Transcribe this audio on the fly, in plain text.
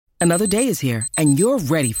Another day is here, and you're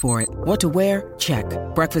ready for it. What to wear? Check.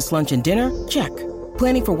 Breakfast, lunch, and dinner? Check.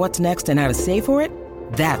 Planning for what's next and how to save for it?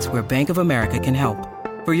 That's where Bank of America can help.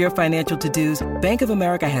 For your financial to-dos, Bank of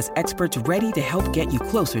America has experts ready to help get you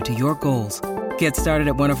closer to your goals. Get started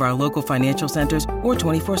at one of our local financial centers or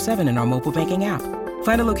 24/7 in our mobile banking app.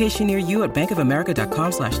 Find a location near you at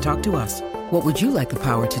bankofamerica.com/talktous. What would you like the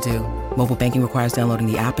power to do? Mobile banking requires downloading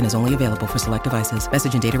the app and is only available for select devices.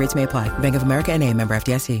 Message and data rates may apply. Bank of America N.A., member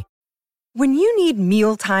FDIC. When you need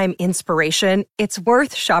mealtime inspiration, it's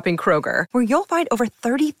worth shopping Kroger, where you'll find over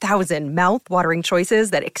 30,000 mouth-watering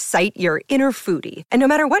choices that excite your inner foodie. And no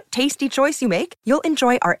matter what tasty choice you make, you'll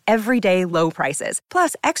enjoy our everyday low prices,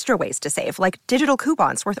 plus extra ways to save, like digital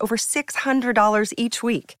coupons worth over $600 each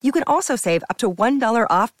week. You can also save up to $1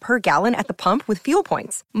 off per gallon at the pump with fuel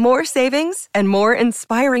points. More savings and more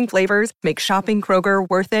inspiring flavors make shopping Kroger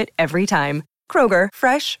worth it every time. Kroger,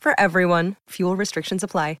 fresh for everyone. Fuel restrictions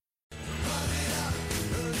apply.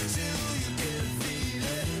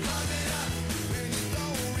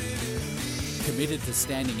 Committed to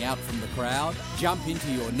standing out from the crowd? Jump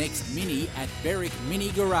into your next Mini at Berwick Mini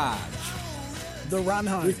Garage. The Run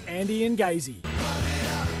Home with Andy and Gazy.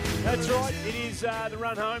 That's right. It is the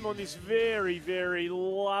Run Home on this very, very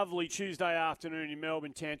lovely Tuesday afternoon in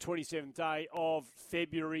Melbourne town, 27th day of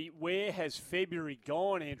February. Where has February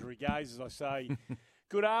gone, Andrew Gaze, as I say?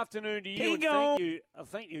 Good afternoon to you, and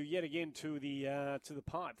thank you yet again to the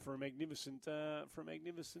Pipe for a magnificent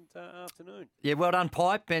afternoon. Yeah, well done,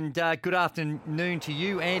 Pipe, and good afternoon to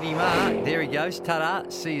you, Andy Marr. There he goes. Ta-da.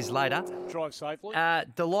 See you later. Drive safely.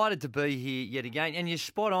 Delighted to be here yet again, and you're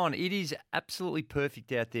spot on. It is absolutely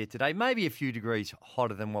perfect out there today. Maybe a few degrees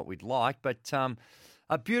hotter than what we'd like, but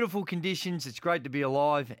beautiful conditions. It's great to be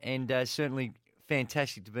alive, and certainly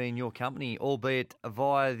fantastic to be in your company, albeit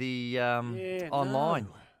via the online.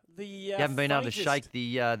 No. You haven't been able to shake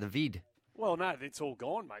the vid. Well, no, it's all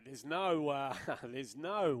gone, mate. There's no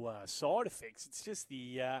side effects. It's just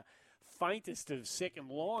the faintest of second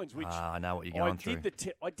lines. Which I know what you're going through.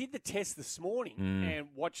 I did the test this morning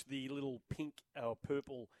and watched the little pink or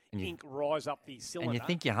purple ink rise up the cylinder. And you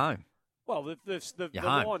think you're home. Well, the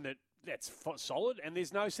line that's solid, and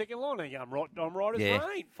there's no second line. I'm right as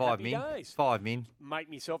rain. 5 min. Make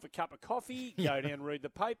myself a cup of coffee, go down, read the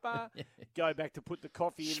paper, go back to put the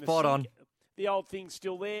coffee in the sink. Spot on. The old thing's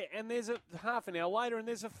still there, and there's half an hour later, and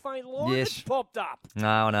there's a faint line that's popped up.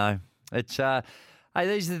 No. It's hey,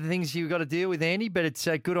 these are the things you've got to deal with, Andy, but it's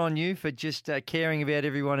good on you for just caring about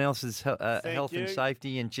everyone else's health and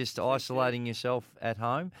safety and just isolating yourself at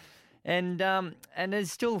home. And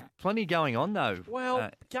there's still plenty going on, though. Well,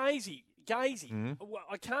 Gazy, well,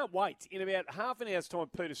 I can't wait. In about half an hour's time,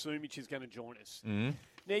 Peter Sumich is going to join us.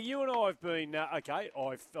 Now, you and I have been, I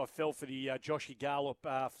fell for the Joshy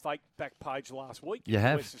Garlop fake back page last week in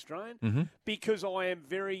West Australian because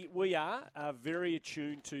we are very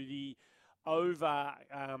attuned to the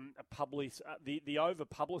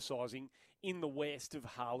over-publicising in the West of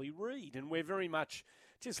Harley Reid. And we're very much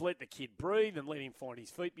just let the kid breathe and let him find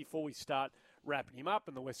his feet before we start wrapping him up.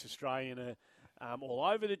 And the West Australian are all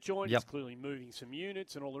over the joint. He's clearly moving some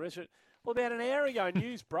units and all the rest of it. Well, about an hour ago,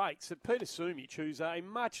 news breaks that Peter Sumich, who's a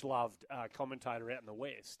much-loved commentator out in the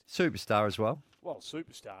West. Superstar as well. Well,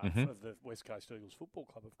 superstar of the West Coast Eagles Football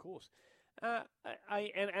Club, of course. A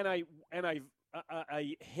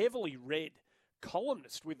heavily read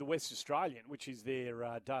columnist with the West Australian, which is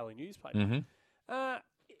their daily newspaper.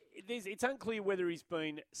 It's unclear whether he's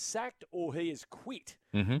been sacked or he has quit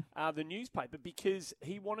the newspaper because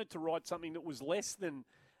he wanted to write something that was less than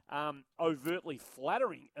overtly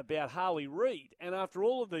flattering about Harley Reid. And after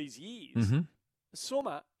all of these years,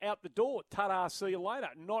 Summer out the door, ta-da, see you later,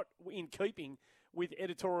 not in keeping with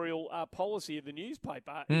editorial policy of the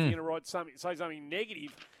newspaper. If you're going to say something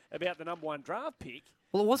negative about the number one draft pick.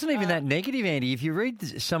 Well, it wasn't even that negative, Andy. If you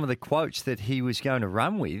read some of the quotes that he was going to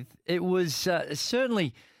run with, it was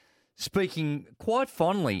certainly speaking quite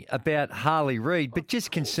fondly about Harley Reid, but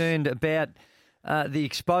just concerned about the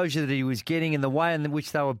exposure that he was getting and the way in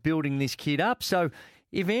which they were building this kid up. So,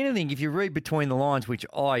 if anything, if you read between the lines, which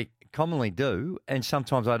I commonly do, and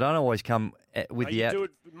sometimes I don't always come with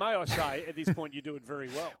may I say, at this point, you do it very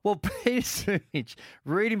well. Well, Peter Sumich,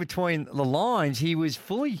 reading between the lines, he was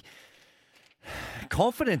fully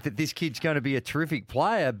confident that this kid's going to be a terrific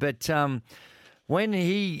player, but when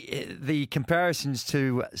the comparisons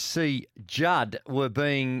to C. Judd were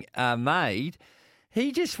being made,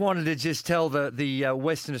 he just wanted to just tell the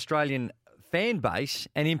Western Australian fan base,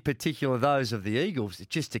 and in particular those of the Eagles,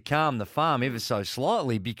 just to calm the farm ever so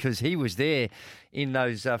slightly, because he was there in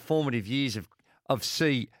those formative years of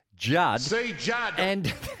C. Judd. C. Judd.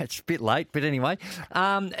 And that's a bit late, but anyway.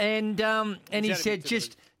 And he said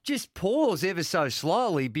just pause ever so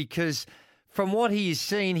slightly because from what he has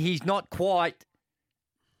seen, he's not quite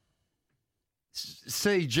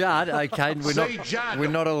C. Judd. Okay, we're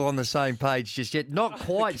not all on the same page just yet. Not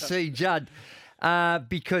quite C. Judd.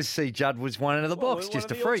 Because C. Judd was one of the box,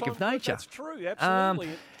 just a freak of nature. That's true, absolutely.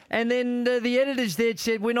 And then the editors there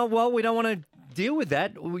said, we don't want to deal with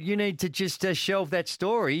that. You need to just shelve that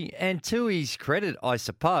story. And to his credit, I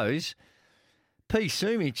suppose, P.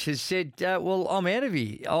 Sumich has said, well, I'm out of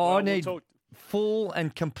here. I need full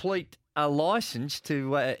and complete license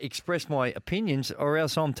to express my opinions or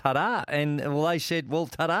else I'm ta-da. And they said, well,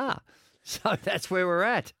 ta-da. So that's where we're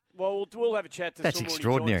at. Well, we'll have a chat to That's someone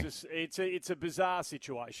extraordinary. When he joins us. It's a bizarre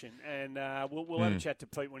situation, and we'll have a chat to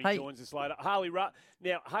Pete when he joins us later. Hayley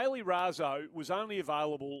Raso was only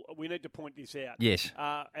available, we need to point this out, yes,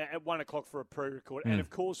 at 1 o'clock for a pre-record. And,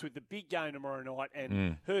 of course, with the big game tomorrow night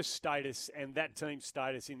and her status and that team's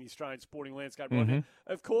status in the Australian sporting landscape right now,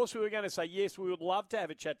 of course we were going to say, yes, we would love to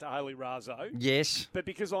have a chat to Hayley Raso. Yes. But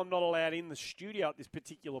because I'm not allowed in the studio at this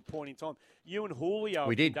particular point in time, you and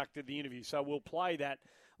Julio conducted the interview, so we'll play that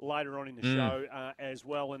later on in the show as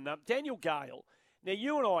well. And Daniel Gale. Now,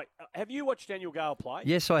 you and I, have you watched Daniel Gale play?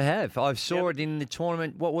 Yes, I have. I saw it in the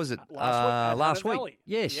tournament. What was it? Last week.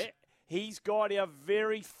 Yes. Yeah. He's got a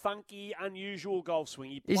very funky, unusual golf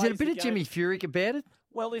swing. Is it a bit of Jimmy Furyk about it?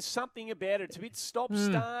 Well, there's something about it. It's a bit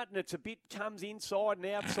stop-start, and it's a bit comes inside and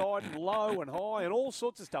outside and low and high and all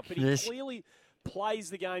sorts of stuff. But he clearly plays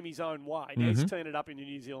the game his own way. Now, he's turned it up in the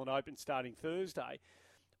New Zealand Open starting Thursday.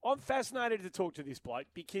 I'm fascinated to talk to this bloke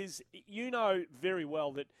because you know very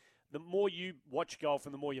well that the more you watch golf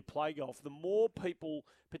and the more you play golf, the more people,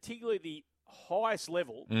 particularly the highest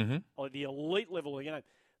level or the elite level of the game,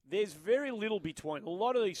 there's very little between. A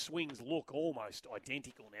lot of these swings look almost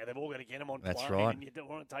identical now. They've all got to get them on plane and you don't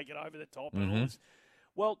want to take it over the top and all this.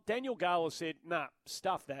 Well, Daniel Gale has said, nah,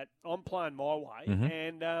 stuff that. I'm playing my way.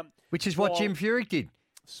 And which is what Jim Furyk did.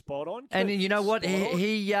 Spot on. And you know what?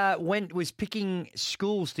 He was picking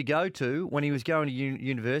schools to go to when he was going to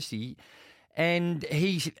university, and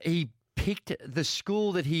he picked the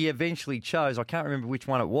school that he eventually chose. I can't remember which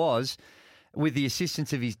one it was. With the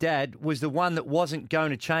assistance of his dad, was the one that wasn't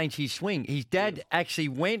going to change his swing. His dad actually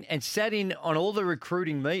went and sat in on all the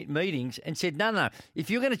recruiting meetings and said, no,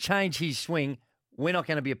 if you're going to change his swing, we're not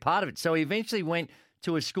going to be a part of it. So he eventually went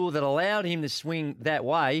to a school that allowed him to swing that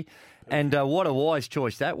way. And what a wise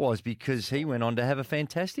choice that was because he went on to have a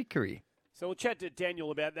fantastic career. So we'll chat to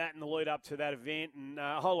Daniel about that and the lead up to that event and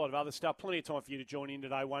a whole lot of other stuff. Plenty of time for you to join in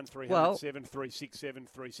today, 1307 367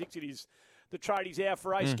 36. It is the Tradies Hour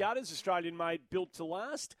for Ace Gutters, Australian-made, built to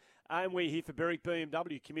last. And we're here for Berwick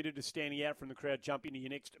BMW, committed to standing out from the crowd. Jump into your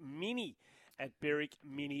next Mini at Berwick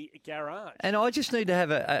Mini Garage. And I just need to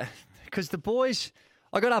have because the boys,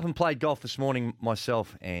 I got up and played golf this morning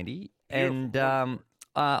myself, Andy, and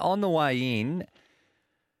on the way in,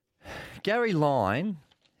 Gary Lyne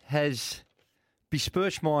has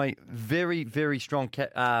besmirched my very, very strong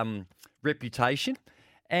reputation,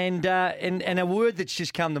 and a word that's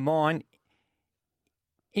just come to mind,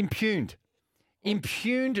 impugned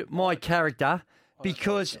my character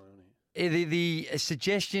because the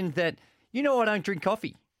suggestion that, I don't drink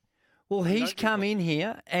coffee. Well, he's come in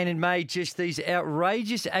here and made just these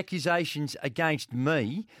outrageous accusations against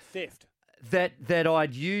me. Theft. That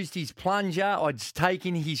I'd used his plunger, I'd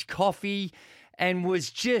taken his coffee, and was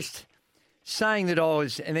just saying that I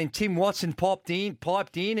was. And then Tim Watson piped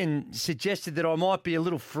in and suggested that I might be a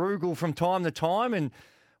little frugal from time to time, and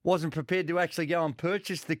wasn't prepared to actually go and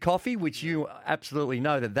purchase the coffee, which you absolutely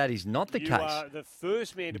know that is not the case. You are the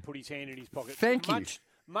first man to put his hand in his pocket. Thank you.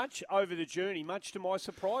 Much over the journey, much to my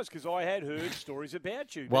surprise, because I had heard stories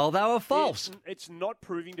about you. Well, they were false. It's not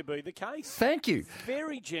proving to be the case. Thank you.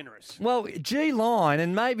 Very generous. Well, G Line,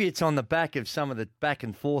 and maybe it's on the back of some of the back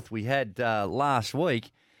and forth we had last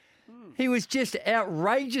week, he was just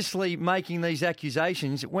outrageously making these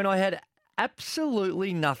accusations when I had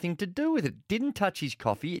absolutely nothing to do with it. Didn't touch his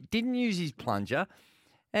coffee, didn't use his plunger,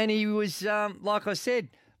 and he was, like I said,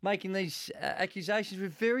 making these accusations were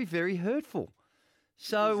very, very hurtful.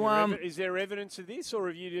 So, is there evidence of this, or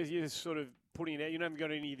have you just sort of putting it out? You haven't got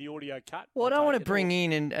any of the audio cut. Well, I don't want to bring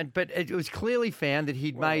in, but it was clearly found that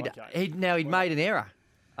he'd made an error.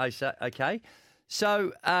 Okay,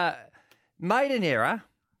 so made an error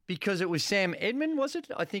because it was Sam Edmund, was it?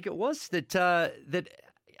 I think it was that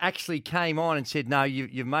actually came on and said, "No,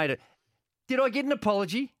 you've made it." Did I get an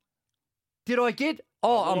apology? Did I get?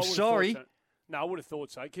 Oh, I'm sorry. So. No, I would have thought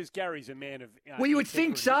so because Gary's a man of. Well, you would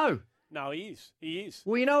think so. No, he is. He is.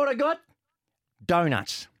 Well, you know what I got?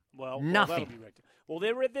 Donuts. Nothing. That'll be rectified. Well,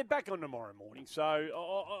 they're back on tomorrow morning, so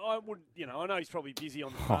I would, I know he's probably busy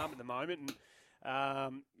on the farm at the moment,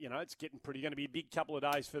 and it's getting going to be a big couple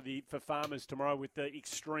of days for farmers tomorrow with the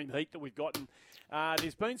extreme heat that we've gotten.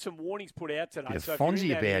 There's been some warnings put out today. So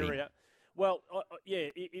Fonzie about area, well,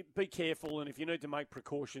 be careful, and if you need to make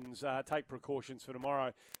precautions, take precautions for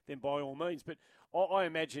tomorrow, then by all means. But I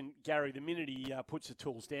imagine, Gary, the minute he puts the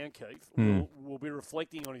tools down, Keith, will be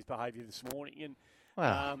reflecting on his behaviour this morning,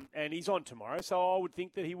 and he's on tomorrow, so I would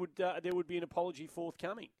think that there would be an apology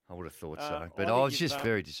forthcoming. I would have thought so, but I was just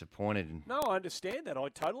very disappointed. No, I understand that. I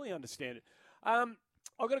totally understand it. I've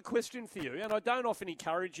got a question for you, and I don't often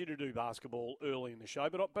encourage you to do basketball early in the show,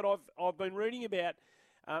 but I've been reading about,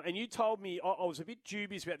 and you told me I was a bit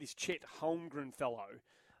dubious about this Chet Holmgren fellow.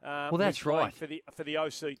 Well, that's right. For the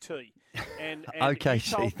OCT. And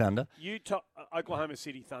OKC Thunder. Oklahoma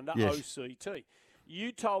City Thunder, yes. OCT.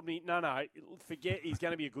 You told me, no, forget he's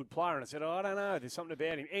going to be a good player. And I said, I don't know, there's something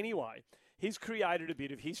about him. Anyway, he's created a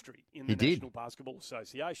bit of history in the National Basketball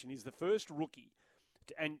Association. He's the first rookie.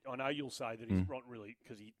 And I know you'll say that he's not really,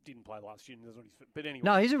 because he didn't play last year. But anyway.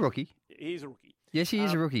 No, he's a rookie. He's a rookie. Yes, he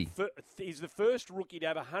is a rookie. He's the first rookie to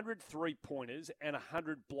have 100 3-pointers and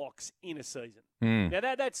 100 blocks in a season. Mm.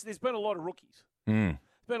 Now, there's been a lot of rookies. Mm.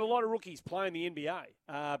 There's been a lot of rookies playing the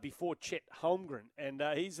NBA before Chet Holmgren, and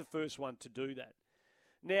he's the first one to do that.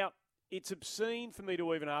 Now, it's obscene for me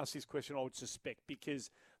to even ask this question, I would suspect,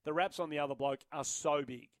 because the raps on the other bloke are so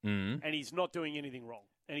big, and he's not doing anything wrong,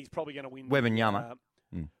 and he's probably going to win. Wembanyama.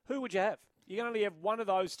 Who would you have? You can only have one of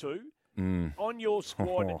those two on your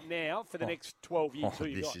squad now for the next 12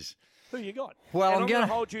 years. Who you got? Well, and I'm going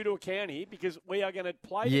to hold you to account here because we are going to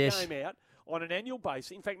play the game out on an annual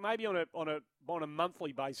basis. In fact, maybe on a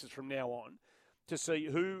monthly basis from now on to see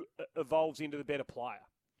who evolves into the better player.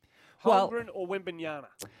 Holmgren or Wembanyama?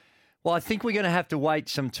 Well, I think we're going to have to wait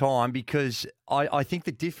some time because I think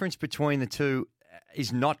the difference between the two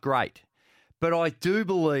is not great. But I do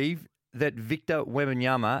believe that Victor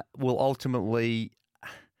Wembanyama will ultimately,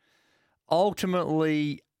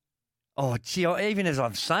 even as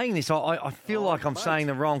I'm saying this, I feel like I'm saying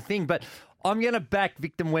the wrong thing, but I'm going to back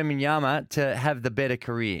Victor Wembanyama to have the better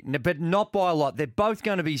career, but not by a lot. They're both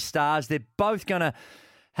going to be stars. They're both going to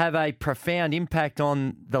have a profound impact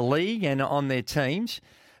on the league and on their teams.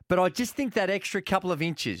 But I just think that extra couple of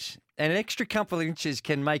inches, an extra couple of inches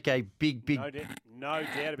can make a big... No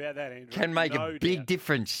doubt about that, Andrew. Can make a big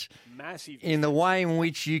difference. Massive in the way in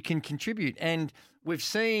which you can contribute. And we've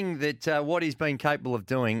seen that what he's been capable of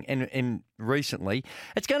doing and recently.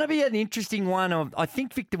 It's going to be an interesting one. I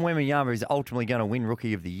think Victor Wembanyama is ultimately going to win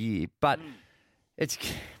Rookie of the Year, but it's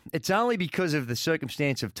only because of the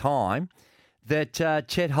circumstance of time that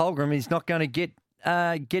Chet Holmgren is not going to get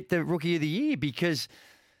the Rookie of the Year because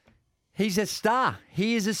he's a star.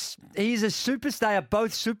 He's a superstar,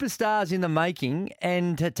 both superstars in the making,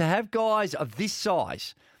 and to have guys of this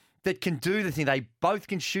size that can do the thing. They both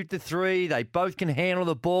can shoot the three. They both can handle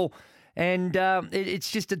the ball, and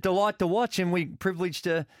it's just a delight to watch. And we're privileged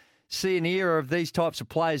to see an era of these types of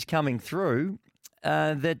players coming through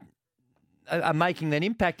that are making that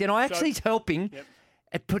impact. And it's helping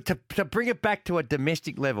to bring it back to a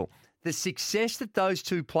domestic level. The success that those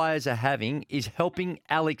two players are having is helping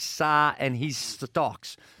Alex Sarr and his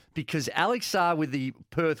stocks because Alex Sarr with the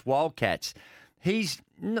Perth Wildcats, he's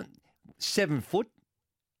 7 foot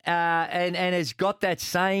and has got that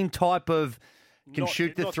same type of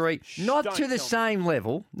shoot the three. Not to the same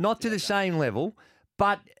level,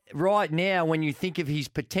 but right now when you think of his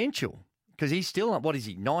potential, because he's still,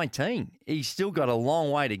 19? He's still got a long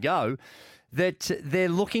way to go, that they're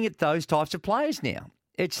looking at those types of players now.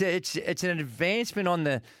 It's an advancement on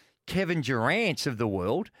the Kevin Durant's of the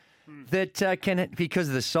world that can, because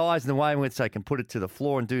of the size and the way in which they can put it to the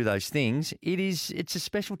floor and do those things. It's a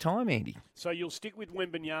special time, Andy. So you'll stick with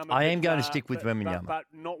Wembanyama. I am going to stick with Wembanyama, but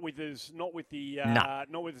not with as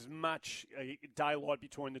much daylight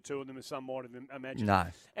between the two of them as some might have imagined. No.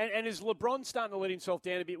 And is LeBron starting to let himself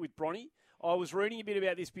down a bit with Bronny? I was reading a bit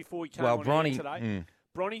about this before he came on Bronny, today.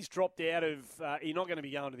 Bronny's dropped out of. He's not going to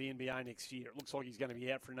be going to the NBA next year. It looks like he's going to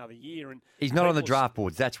be out for another year. And he's not on the draft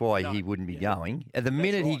boards. That's why he wouldn't be going. At the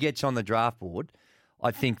minute he gets on the draft board,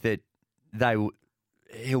 I think that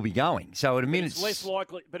he'll be going. So at a minute, it's less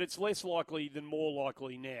likely. But it's less likely than more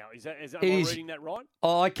likely now. Am I reading that right?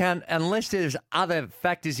 I can't, unless there's other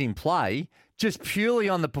factors in play. Just purely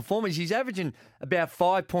on the performance, he's averaging about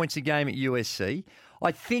 5 points a game at USC.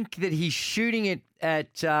 I think that he's shooting it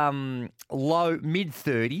at low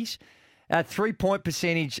mid-30s, 3-point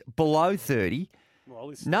percentage below 30. Well,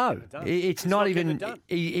 this is No, not done. it's not even. Done.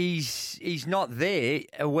 He's not there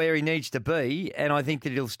where he needs to be, and I think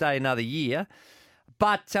that he'll stay another year.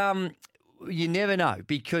 But you never know,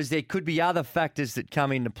 because there could be other factors that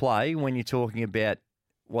come into play when you're talking about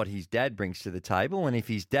what his dad brings to the table, and if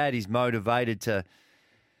his dad is motivated to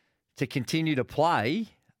continue to play,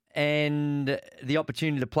 and the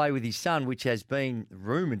opportunity to play with his son, which has been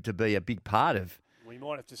rumoured to be a big part of. We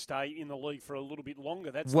might have to stay in the league for a little bit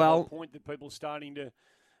longer. That's Well- the whole point that people are starting to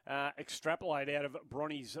extrapolate out of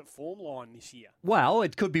Bronny's form line this year. Well,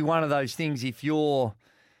 it could be one of those things if you're...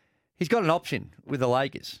 He's got an option with the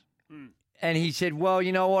Lakers. And he said, well,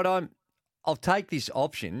 you know what, I'll take this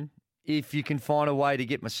option if you can find a way to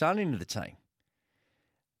get my son into the team.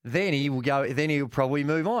 Then he'll probably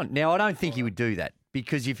move on. Now, I don't think he would do that,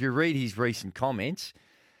 because if you read his recent comments,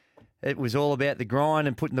 it was all about the grind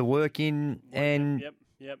and putting the work in. And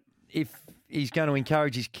Yep. if he's going to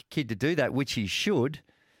encourage his kid to do that, which he should,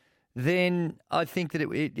 then I think that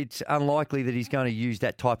it's unlikely that he's going to use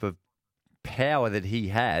that type of power that he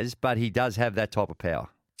has, but he does have that type of power.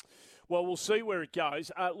 Well, we'll see where it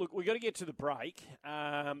goes. Look, we've got to get to the break.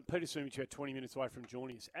 Peter Sumich about 20 minutes away from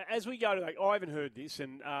joining us. As we go to that, I haven't heard this,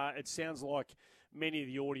 and it sounds like many of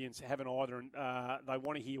the audience haven't either, and they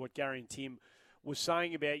want to hear what Gary and Tim was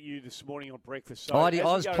saying about you this morning on breakfast. So I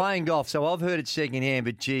was playing golf, so I've heard it secondhand,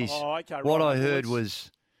 but geez, what I heard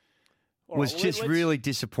was just really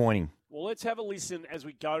disappointing. Well, let's have a listen as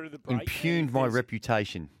we go to the break. Impugned my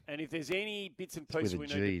reputation. And if there's any bits and pieces we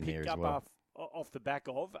need to pick up off the back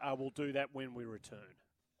of, we'll do that when we return.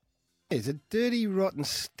 There's a dirty, rotten,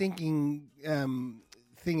 stinking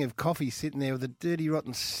thing of coffee sitting there with a dirty,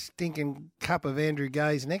 rotten, stinking cup of Andrew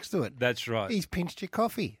Gaze next to it. That's right. He's pinched your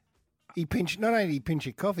coffee. Not only did he pinch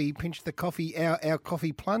your coffee, he pinched the coffee, our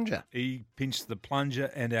coffee plunger. He pinched the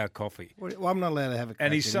plunger and our coffee. Well, I'm not allowed to have a crack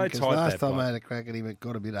And he's at so him, 'cause tight, last that time bloke. I had a crack at him, it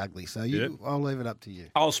got a bit ugly. So I'll leave it up to you.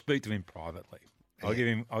 I'll speak to him privately. I'll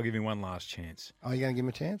give him one last chance. Are you going to give him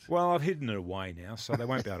a chance? Well, I've hidden it away now, so they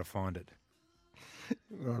won't be able to find it.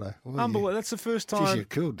 Righto. Well, Unbelievable. That's the first Geez, time. you've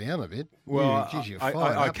cooled down a bit. Well, you're I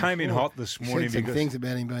fired up came in before. hot this morning Said some because- things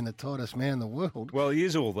about him being the tightest man in the world. Well, he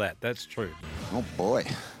is all that. That's true. Oh, boy.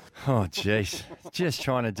 Oh, jeez. Just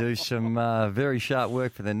trying to do some very sharp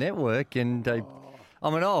work for the network, and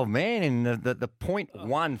I'm an old man, and the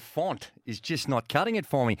 0.1 font is just not cutting it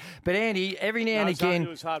for me. But, Andy, every now and again, It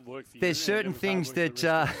was hard work for you. there's certain things that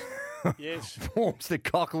Yes. warms the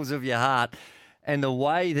cockles of your heart. And the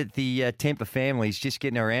way that the Temper family is just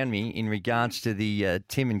getting around me in regards to the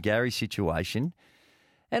Tim and Gary situation.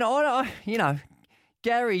 And,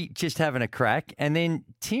 Gary just having a crack, and then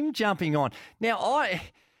Tim jumping on. Now,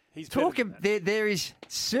 there is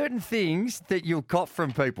certain things that you'll cop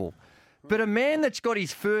from people. But a man that's got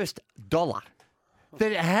his first dollar,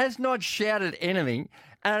 that has not shouted anything,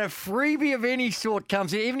 and a freebie of any sort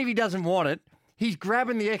comes in, even if he doesn't want it, he's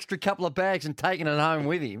grabbing the extra couple of bags and taking it home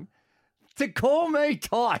with him. To call me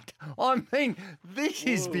tight, I mean, this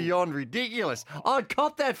is beyond ridiculous. I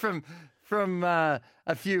caught that from a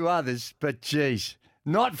few others, but geez,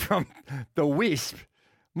 not from the Wisp.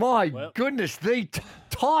 My goodness, the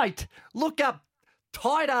tight. Look up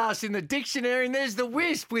tight ass in the dictionary, and there's the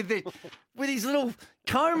Wisp with his little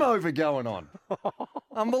comb over going on.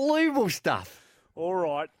 Unbelievable stuff. All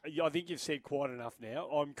right. I think you've said quite enough now.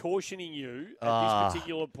 I'm cautioning you at this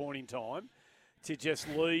particular point in time to just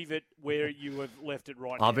leave it where you have left it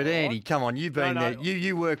right now. Oh, but Andy, right? come on, you've been there.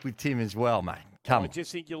 You work with Tim as well, mate. Come I on.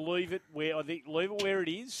 just think you leave it where it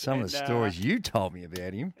is. Some of the stories you told me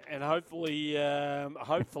about him. And hopefully,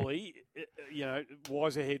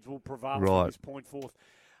 wiser heads will prevail from Right. this point forth.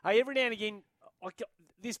 Hey, every now and again,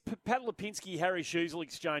 this Pat Lipinski Harry Shoesel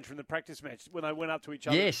exchange from the practice match when they went up to each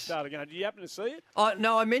other at the start of the game. Did you happen to see it?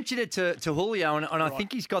 No, I mentioned it to Julio, and I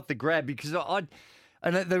think he's got the grab because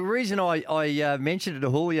and the reason I mentioned it to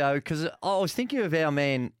Julio because I was thinking of our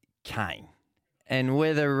man Kane and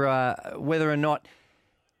whether or not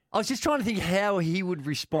I was just trying to think how he would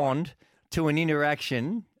respond to an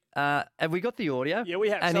interaction. Have we got the audio? Yeah, we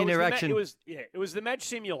have. An interaction. It was the match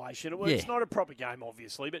simulation. It's not a proper game,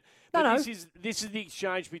 obviously, but No. this is the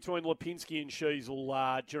exchange between Lipinski and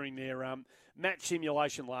Shoesel during their match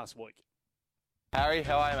simulation last week. Harry,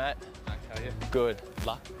 how are you, mate? How are you? Good.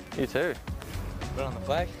 Luck. You too. Put on the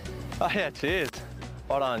flag. Oh, yeah, cheers.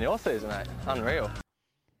 Right on your season, mate. Unreal.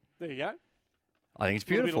 There you go. I think it's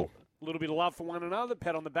beautiful. A little bit of love for one another.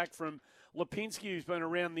 Pat on the back from Lipinski, who's been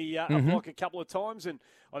around the block a couple of times, and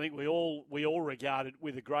I think we all regard it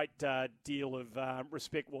with a great deal of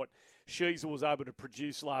respect what Shoesel was able to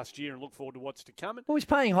produce last year, and look forward to what's to come. Well, he's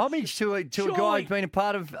paying homage to a guy who's been a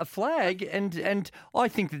part of a flag, and I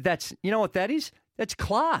think that's, you know what that is? That's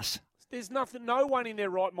class. There's nothing. No one in their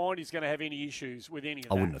right mind is going to have any issues with any of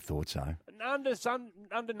that. I wouldn't have thought so.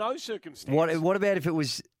 Under no circumstance. What about if it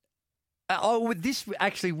was? This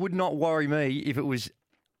actually would not worry me if it was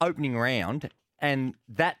opening round and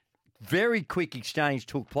that very quick exchange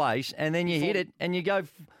took place, and then you hit it and you go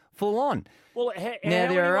full on. Well, now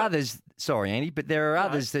there are others. Sorry, Andy, but there are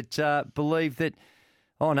others that believe that.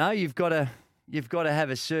 Oh no, you've got to have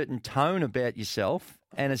a certain tone about yourself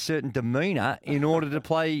and a certain demeanour in order to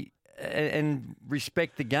play and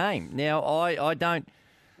respect the game. Now, I don't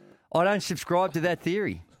subscribe to that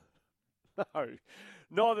theory. No,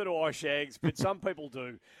 neither do I, Shags, but some people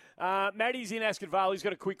do. Matty's in Ascot Vale. He's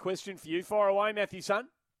got a quick question for you. Fire away, Matthew, son.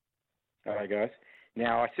 All right, guys.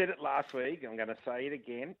 Now, I said it last week. I'm going to say it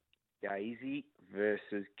again. Gazy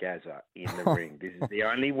versus Gazza in the ring. This is the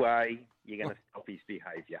only way you're going to stop his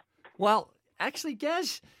behaviour. Well, actually,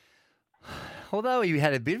 Gaz, although he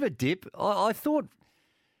had a bit of a dip, I thought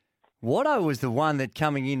Watto was the one that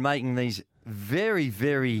coming in making these very,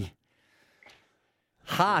 very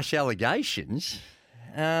harsh allegations.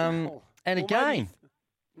 And again,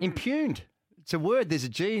 impugned. It's a word, there's a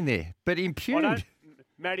G in there, but impugned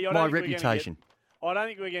my reputation. I don't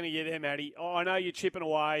think we're going to get there, Matty. I know you're chipping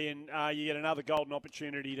away and you get another golden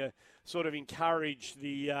opportunity to sort of encourage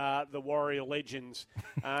the Warrior legends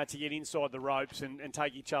to get inside the ropes and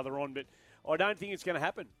take each other on, but I don't think it's going to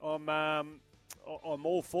happen. I'm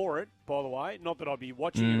all for it, by the way. Not that I'd be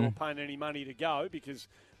watching it or paying any money to go because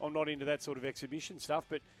I'm not into that sort of exhibition stuff,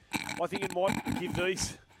 but I think it might give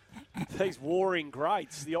these warring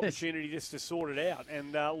greats the opportunity just to sort it out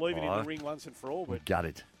and leave it in the ring once and for all. But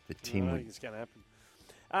gutted. The team I don't would. think it's going to happen.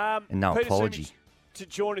 And no Peter apology. Sumich to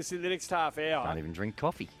join us in the next half hour. Don't even drink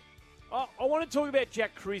coffee. I want to talk about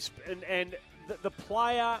Jack Crisp and the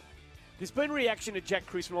player. There's been reaction to Jack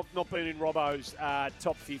Crisp not being in Robbo's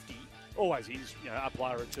top 50. Always is, a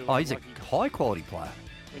player or two. Oh, he's a high-quality player.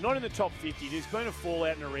 We're not in the top 50. There's been a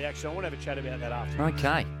fallout and a reaction. I want to have a chat about that after.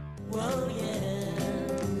 Okay.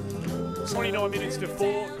 29 minutes to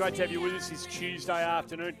 4. Great to have you with us this Tuesday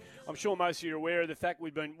afternoon. I'm sure most of you are aware of the fact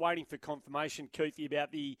we've been waiting for confirmation, Keithy,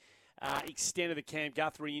 about the extent of the Cam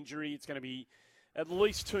Guthrie injury. It's going to be at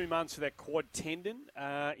least 2 months for that quad tendon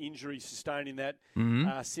injury sustained in that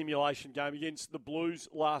simulation game against the Blues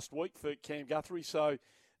last week for Cam Guthrie. So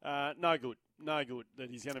no good that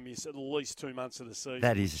he's going to miss at least 2 months of the season.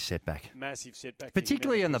 That is a setback. Massive setback.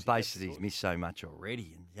 Particularly on the basis that he's missed so much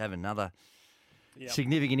already, and you have another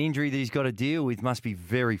significant injury that he's got to deal with must be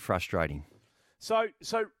very frustrating. So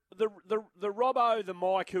the Robbo, the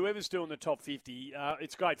Mike, whoever's doing the top 50,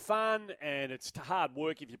 it's great fun and it's hard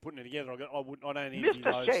work if you're putting it together. I don't envy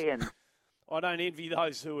those. I don't envy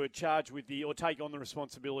those who are charged with or take on the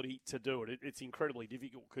responsibility to do it. It's incredibly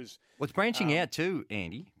difficult because it's branching out too,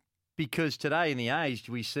 Andy, because today in the Age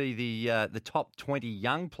we see the top 20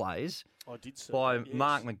 young players. I did see by that, yes.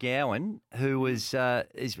 Mark McGowan, who is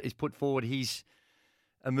put forward his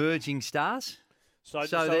emerging stars. So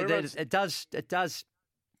it does.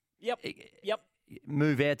 Yep.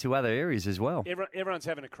 Move out to other areas as well. Everyone's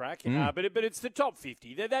having a crack, but it's the top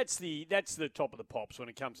 50. That's the top of the pops when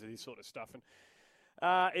it comes to this sort of stuff, and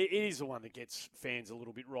it is the one that gets fans a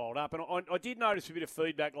little bit riled up. And I did notice a bit of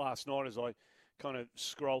feedback last night as I kind of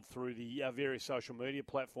scrolled through the various social media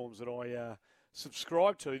platforms that I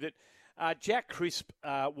subscribe to. That Jack Crisp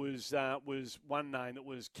was one name that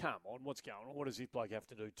was, come on, what's going on? What does this bloke have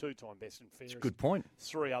to do? 2-time best and fairest. That's a good point.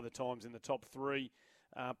 3 other times in the top 3.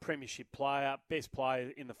 Premiership player, best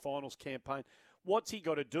player in the finals campaign. What's he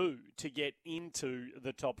got to do to get into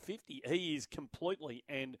the top 50? He is completely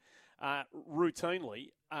and routinely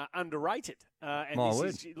underrated. And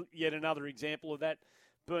this is yet another example of that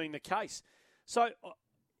being the case. So,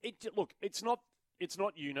 it's not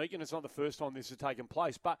unique and it's not the first time this has taken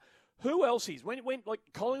place, but who else is? When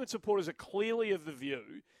Collingwood supporters are clearly of the view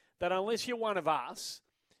that unless you're one of us,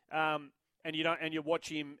 and you watch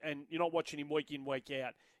him, and you're not watching him week in, week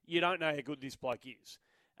out, you don't know how good this bloke is.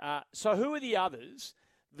 So who are the others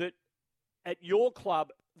that at your club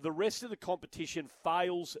the rest of the competition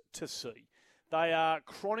fails to see? They are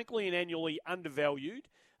chronically and annually undervalued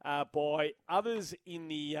by others in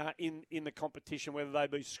the competition, whether they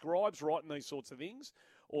be scribes writing these sorts of things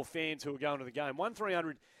or fans who are going to the game.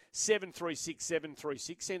 1300 736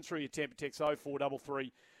 736. Send through your temper text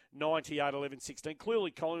 0433 98 11 16.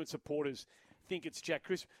 Clearly, Collingwood supporters think it's Jack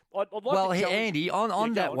Crisp. Andy,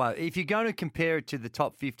 on that one, if you're going to compare it to the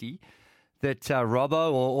top 50, that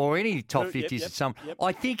Robbo or any top 50s,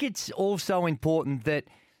 I think it's also important that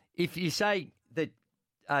if you say that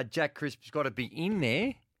Jack Crisp's got to be in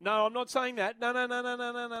there, No, I'm not saying that. No.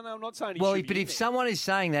 I'm not saying. Well, but if someone is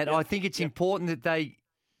saying that, I think it's important that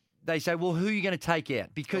they say, well, who are you going to take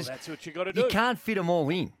out? Because that's what you got to do. You can't fit them all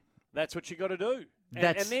in. That's what you got to do.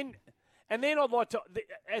 And then I'd like to,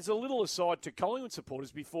 as a little aside to Collingwood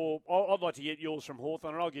supporters, I'd like to get yours from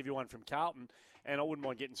Hawthorn, and I'll give you one from Carlton, and I wouldn't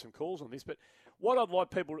mind getting some calls on this. But what I'd like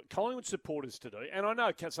Collingwood supporters to do, and I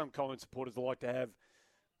know some Collingwood supporters like to have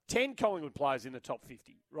 10 Collingwood players in the top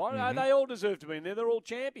 50, right? Mm-hmm. They all deserve to be in there. They're all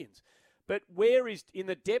champions. But where is, in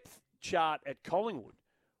the depth chart at Collingwood,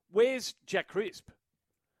 where's Jack Crisp?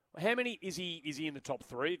 How many, is he in the top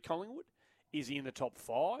 3 at Collingwood? Is he in the top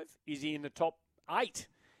 5? Is he in the top 8?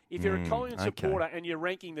 If you're a Collingwood supporter and you're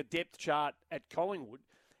ranking the depth chart at Collingwood,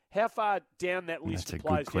 how far down that list of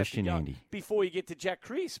players do you have to go Andy. before you get to Jack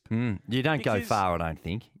Crisp? You don't go far, I don't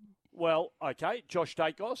think. Well, okay, Josh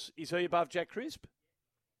Dacos, is he above Jack Crisp?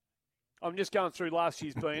 I'm just going through last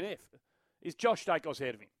year's BNF. Is Josh Dacos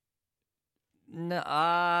ahead of him?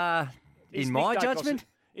 No, in my judgment,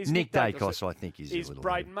 Nick Dacos, I think, is a little. Is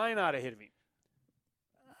Braden Maynard ahead of him?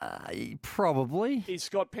 Probably. Is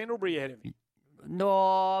Scott Pendlebury ahead of him?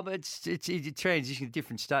 No, but it's transitioning to a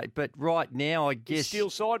different state. But right now, I guess... Is Steele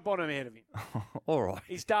Sidebottom ahead of him? All right.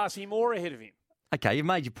 Is Darcy Moore ahead of him? Okay, you've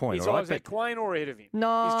made your point, Is all right? Isaac Quaynor ahead of him?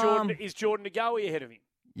 No. Is Jordan Ngoe ahead of him?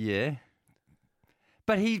 Yeah.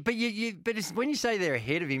 But it's, when you say they're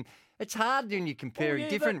ahead of him, it's hard when you're comparing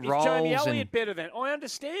different roles. Is Jamie Elliott better than? I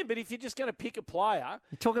understand, but if you're just going to pick a player...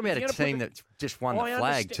 You're talking about a team that's just won the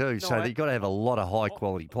flag too, so they've got to have a lot of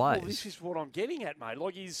high-quality players. Well, this is what I'm getting at, mate.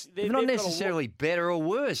 Like they're not necessarily better or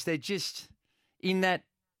worse. They're just in that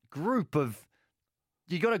group of...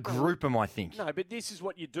 You got to group them, I think. No, but this is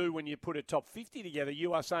what you do when you put a top 50 together.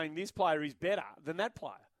 You are saying this player is better than that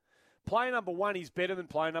player. Player number 1 is better than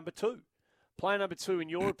player number 2. Player number 2, in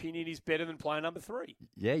your opinion, is better than player number 3.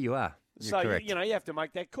 Yeah, you are. You're correct. You have to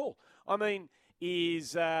make that call. I mean,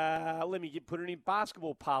 let me put it in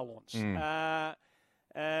basketball parlance. And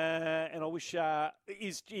I wish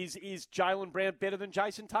is Jaylen Brown better than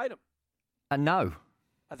Jason Tatum? No.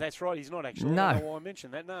 That's right. He's not actually. No. I don't know why I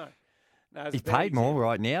mentioned that. No. He's paid more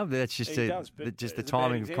right now. That's just the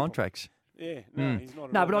timing of contracts. Yeah. No, he's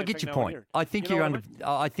not. No, but I get your point. I think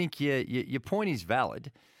I think your point is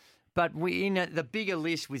valid. But in the bigger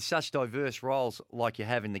list with such diverse roles like you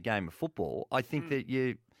have in the game of football, I think that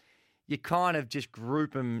you kind of just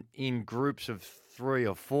group them in groups of 3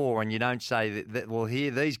 or 4, and you don't say that well,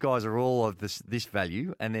 here these guys are all of this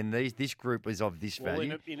value, and then this group is of this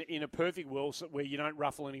value. In a perfect world where you don't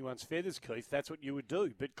ruffle anyone's feathers, Keith, that's what you would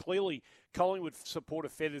do. But clearly, Collingwood supporter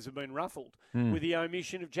feathers have been ruffled with the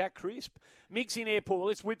omission of Jack Crisp. Mix in airport.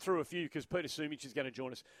 Let's whip through a few because Peter Sumich is going to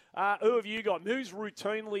join us. Who have you got? Who's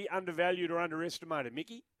routinely undervalued or underestimated?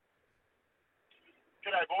 Mickey?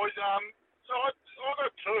 G'day, boys. So I've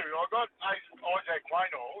got 2. I've got Isaac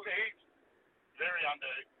Quaynor. He's very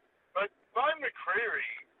under. But Beau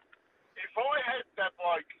McCreary, if I had that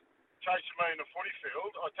bloke chasing me in the footy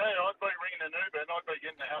field, I tell you, I'd be ringing an Uber and I'd be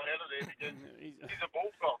getting the hell out of there because he's a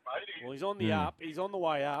bullcock, mate. Well, he's on the up. He's on the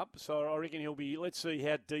way up. So I reckon he'll be. Let's see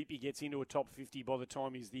how deep he gets into a top 50 by the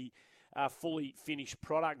time he's the fully finished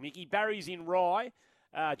product. Mickey Barry's in Rye.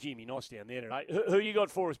 Jimmy, nice down there today. Who you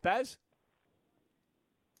got for us, Baz?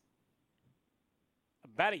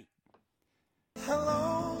 Barry.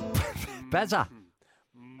 Hello. Bazza.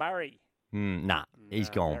 Murray. Nah, he's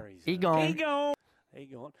gone. He gone.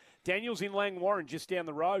 Daniel's in Langwarrin, just down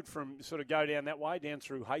the road from, sort of go down that way, down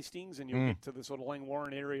through Hastings, and you'll get to the sort of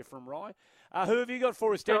Langwarrin area from Rye. Who have you got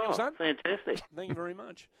for us, Daniel, son? Fantastic. Thank you very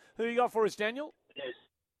much. Who you got for us, Daniel? Yes.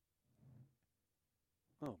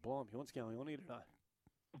 Oh, blimey, what's going on here today?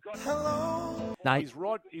 Hello. No, he's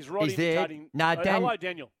right he's indicating. No, hello,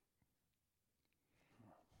 Daniel.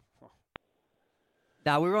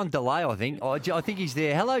 No, we're on delay, I think. I think he's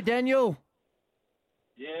there. Hello, Daniel.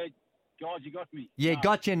 Yeah, guys, you got me. Yeah,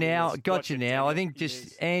 got you now. Got you now. Daniel. I think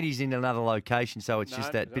just Andy's in another location, so it's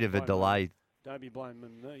just that bit of a delay. Don't be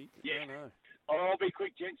blaming me. Yeah. No. I'll be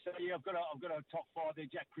quick, gents. So, yeah, I've got a top 5 there.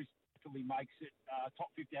 Jack Crisp definitely makes it. Top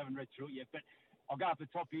 50, I haven't read through it yet, but I'll go up the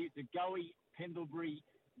top here. The Goey, Pendlebury,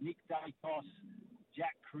 Nick Dacos,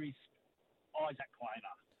 Jack Crisp, Isaac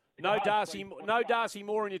Quaynor. No Darcy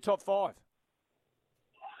Moore in your top 5.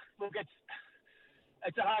 Look,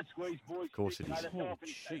 it's a hard squeeze, boys. Of course it is.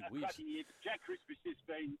 Jack Crisp has just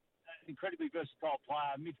been an incredibly versatile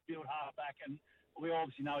player, midfield, halfback, and we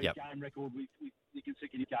obviously know his Yep. game record with the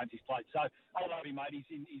consecutive games he's played. So I love him, mate.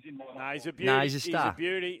 He's in my life. No, he's a beauty. No, he's a star. He's a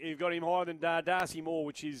beauty. You've got him higher than Darcy Moore,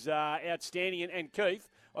 which is outstanding. And Keith,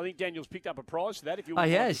 I think Daniel's picked up a prize for that. If you Oh, would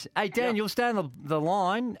he like has. to- Hey, Daniel, stay on the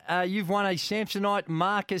line. You've won a Samsonite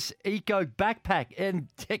Marcus Eco backpack. And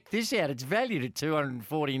check this out. It's valued at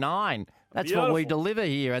 $249. That's what we Beautiful. deliver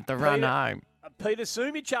here at the Run Home. Peter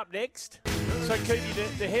Sumich up next. So,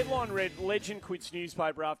 Keithy, the headline read, Legend quits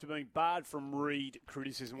newspaper after being barred from Reid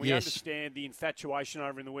criticism. We Yes. understand the infatuation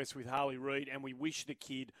over in the West with Harley Reid, and we wish the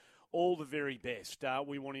kid all the very best.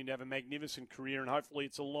 We want him to have a magnificent career, and hopefully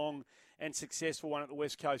it's a long and successful one at the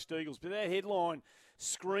West Coast Eagles. But that headline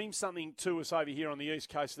screamed something to us over here on the East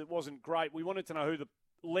Coast that wasn't great. We wanted to know who the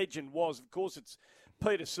legend was. Of course, it's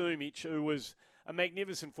Peter Sumich, who was a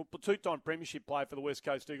magnificent football, two-time premiership player for the West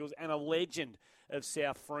Coast Eagles and a legend of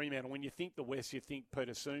South Fremantle. When you think the West, you think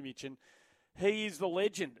Peter Sumich, and he is the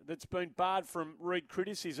legend that's been barred from Reid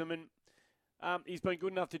criticism, and he's been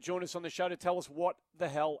good enough to join us on the show to tell us what the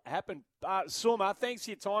hell happened. Suma, thanks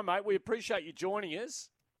for your time, mate. We appreciate you joining us.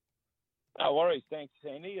 No worries. Thanks,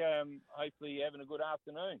 Andy. Hopefully you're having a good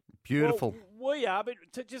afternoon. Beautiful. Well, we are, but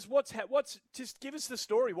just just give us the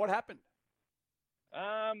story. What happened?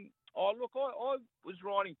 Look, I was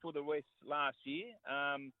writing for the West last year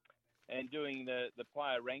and doing the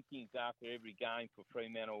player rankings after every game for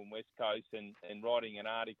Fremantle and West Coast and writing an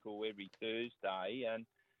article every Thursday. And,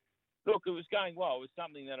 look, it was going well. It was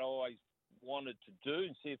something that I always wanted to do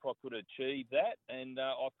and see if I could achieve that. And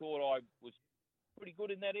I thought I was pretty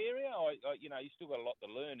good in that area. You still got a lot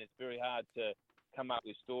to learn. It's very hard to come up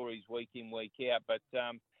with stories week in, week out. But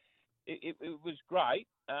it was great.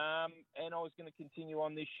 And I was going to continue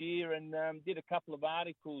on this year and did a couple of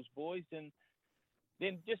articles, boys. And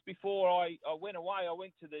then just before I went away, I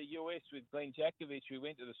went to the US with Glenn Jakovich. We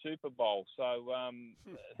went to the Super Bowl. So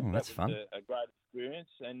that that's was fun. a great experience.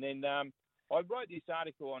 And then I wrote this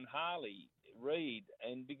article on Harley Reid,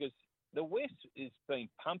 and because the West has been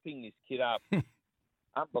pumping this kid up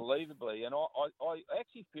unbelievably. And I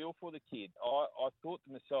actually feel for the kid. I thought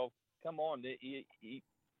to myself, come on,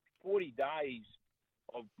 40 days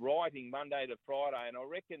of writing Monday to Friday, and I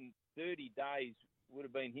reckon 30 days would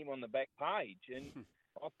have been him on the back page. And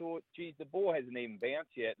I thought, geez, the ball hasn't even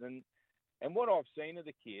bounced yet. And what I've seen of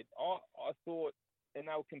the kid, I thought, and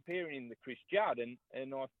they were comparing him to Chris Judd, and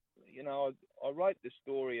I wrote the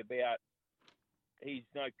story about he's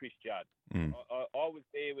no Chris Judd. I was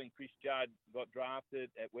there when Chris Judd got drafted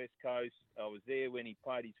at West Coast. I was there when he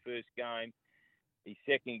played his first game, his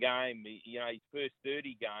second game, his first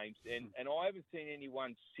 30 games. And I haven't seen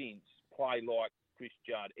anyone since play like Chris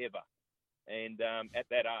Judd ever, and at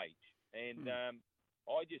that age. And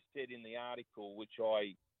I just said in the article, which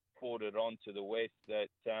I forwarded on to the West, that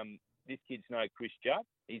this kid's no Chris Judd.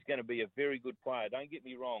 He's going to be a very good player. Don't get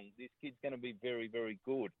me wrong. This kid's going to be very, very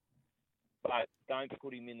good. But don't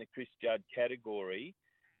put him in the Chris Judd category.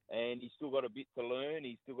 And he's still got a bit to learn.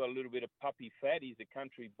 He's still got a little bit of puppy fat. He's a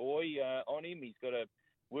country boy on him. He's got to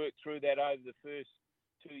work through that over the first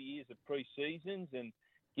 2 years of pre-seasons and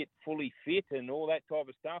get fully fit and all that type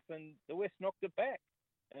of stuff. And the West knocked it back.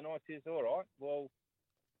 And I says, all right, well,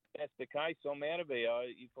 that's the case. I'm out of here.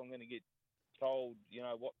 If I'm going to get told,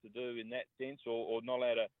 what to do in that sense or not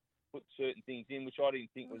allowed to put certain things in, which I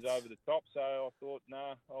didn't think was over the top. So I thought,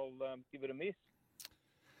 I'll give it a miss.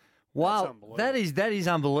 Wow, that is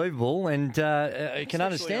unbelievable, and I can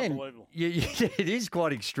understand. It is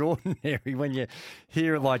quite extraordinary when you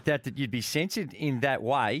hear it like that you'd be censored in that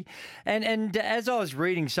way. And as I was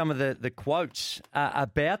reading some of the quotes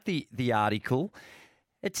about the article,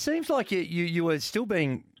 it seems like you were still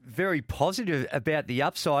being very positive about the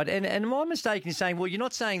upside. And am I mistaken in saying, well, you're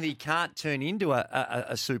not saying that he can't turn into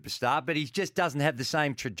a superstar, but he just doesn't have the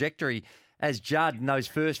same trajectory as Judd in those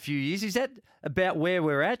first few years? Is that about where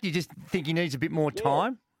we're at? You just think he needs a bit more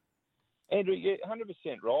time? Andrew, you're 100%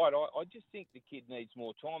 right. I just think the kid needs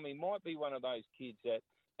more time. He might be one of those kids that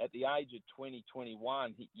at the age of 20,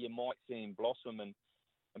 21, you might see him blossom and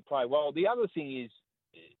play well. The other thing is,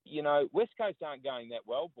 West Coast aren't going that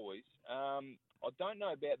well, boys. I don't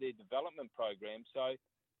know about their development program, so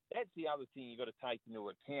that's the other thing you've got to take into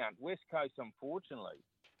account. West Coast, unfortunately,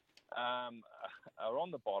 are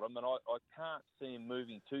on the bottom, and I can't see him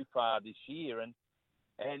moving too far this year. And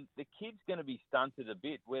the kid's going to be stunted a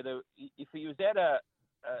bit. Whether if he was at a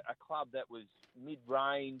club that was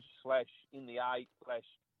mid-range / in the 8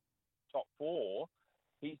 / top 4,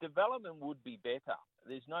 his development would be better.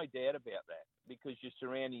 There's no doubt about that because you're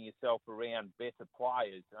surrounding yourself around better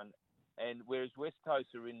players. And whereas West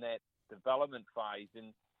Coast are in that development phase,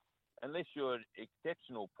 and unless you're an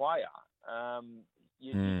exceptional player,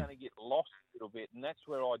 you're going to get lost a little bit, and that's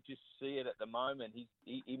where I just see it at the moment.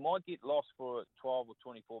 He might get lost for 12 or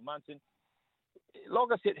 24 months, and like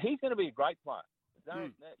I said, he's going to be a great player.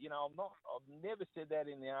 I've never said that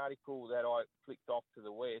in the article that I flicked off to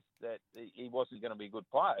the West that he wasn't going to be a good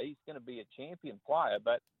player. He's going to be a champion player,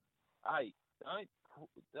 but hey,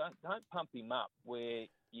 don't pump him up where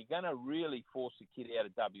you're going to really force the kid out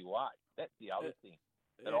of WA. That's the other thing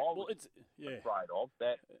that I was afraid of.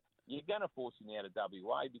 That you're going to force him out of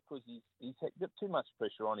WA because he's got too much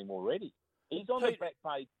pressure on him already. He's on the back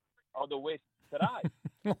page of the West today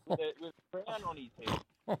with a crown on his head.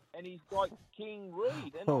 And he's like King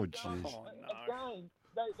Reed. And again,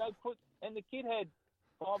 they put, and the kid had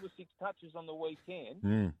 5 or 6 touches on the weekend,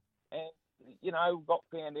 and got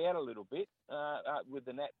found out a little bit with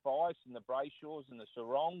the Nat Fives and the Brayshaws and the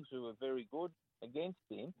Sarongs, who were very good against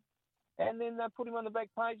him. And then they put him on the back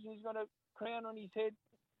page, and he's got a crown on his head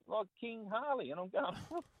like King Harley. And I'm going,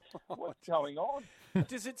 what's going on?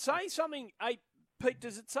 Does it say something, Pete?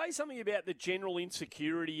 Does it say something about the general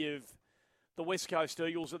insecurity of the West Coast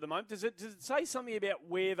Eagles at the moment? Does it say something about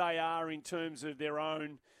where they are in terms of their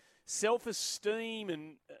own self-esteem?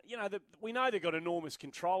 And, we know they've got enormous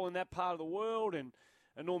control in that part of the world and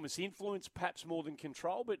enormous influence, perhaps more than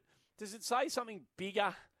control. But does it say something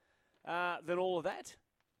bigger than all of that?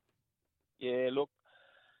 Yeah, look,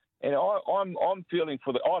 and I'm feeling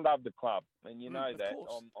for I love the club, and you know that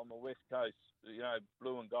on the West Coast,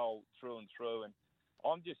 blue and gold through and through, and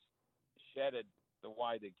I'm just shattered the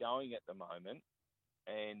way they're going at the moment,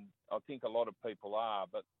 and I think a lot of people are.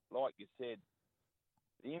 But like you said,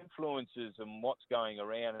 the influences and what's going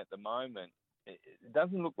around at the moment, it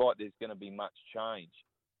doesn't look like there's going to be much change,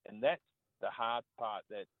 and that's the hard part.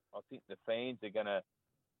 That I think the fans are going to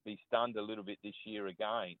be stunned a little bit this year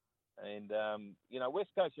again. And West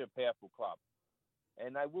Coast are a powerful club,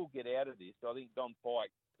 and they will get out of this. I think Don Pike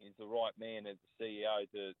is the right man as the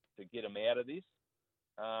CEO to get them out of this.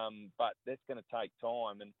 But that's going to take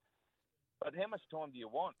time. But how much time do you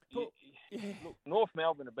want? Look, North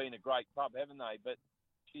Melbourne have been a great club, haven't they? But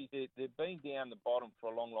they've been down the bottom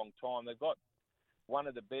for a long, long time. They've got one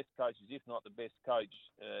of the best coaches, if not the best coach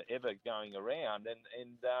ever going around.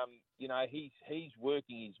 And he's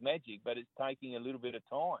working his magic, but it's taking a little bit of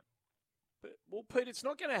time. Well, Pete, it's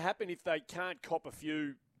not going to happen if they can't cop a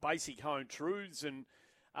few basic home truths and,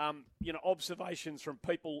 observations from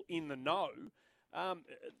people in the know.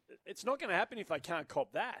 It's not going to happen if they can't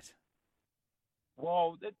cop that.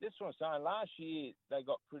 Well, that's what I'm saying. Last year they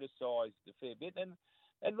got criticised a fair bit,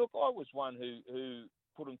 and look, I was one who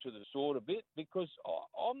put them to the sword a bit because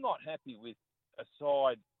I'm not happy with a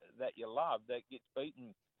side that you love that gets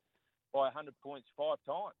beaten by 100 points 5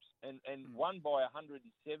 times and won by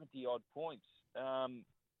 170 odd points,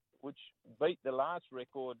 which beat the last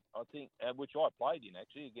record, I think, which I played in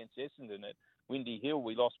actually against Essendon at Windy Hill.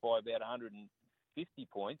 We lost by about 150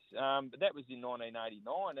 points, but that was in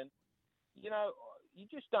 1989. And you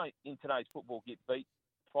just don't in today's football get beat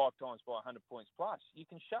 5 times by 100 points plus. You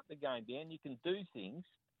can shut the game down, you can do things,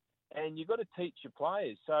 and you've got to teach your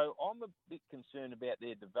players. So I'm a bit concerned about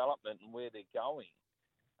their development and where they're going.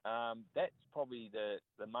 That's probably the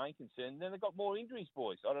main concern. Then they've got more injuries,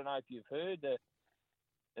 boys. I don't know if you've heard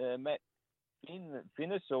Matt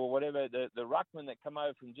Finnis or whatever, the ruckman that come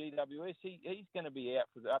over from GWS, he's going to be out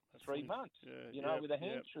for up to 3 months, with a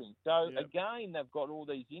hamstring. So again, they've got all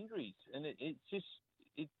these injuries, and it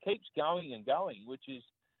keeps going and going, which is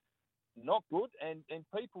not good. And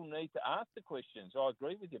people need to ask the questions. I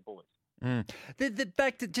agree with you, boys.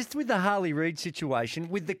 Back to just with the Harley Reid situation,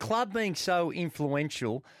 with the club being so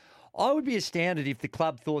influential, I would be astounded if the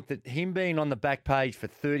club thought that him being on the back page for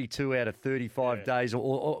 32 out of 35 days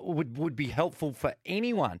or would be helpful for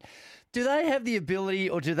anyone. Do they have the ability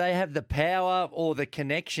or do they have the power or the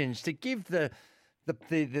connections to give the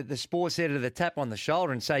sports editor the tap on the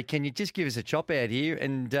shoulder and say, can you just give us a chop out here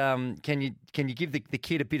and can you give the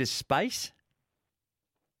kid a bit of space?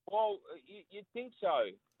 Well, you'd think so,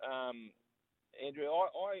 Andrew.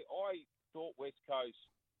 I thought West Coast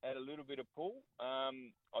had a little bit of pull.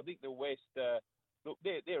 I think the West, look,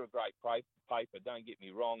 they're a great paper. Don't get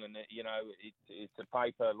me wrong, and it's a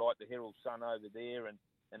paper like the Herald Sun over there,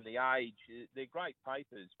 and the Age. They're great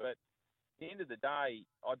papers, but at the end of the day,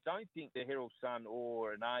 I don't think the Herald Sun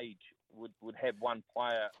or an Age would have one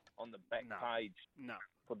player on the back page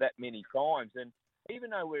for that many times. And even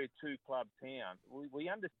though we're a 2-club town, we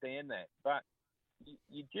understand that, but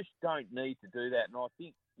you just don't need to do that. And I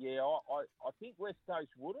think, I think West Coast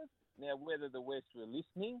would have. Now, whether the West were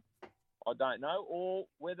listening, I don't know, or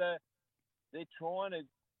whether they're trying to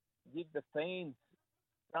give the fans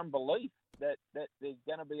some belief that they're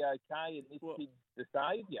going to be okay and this kid's to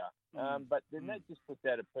save you. But then that just puts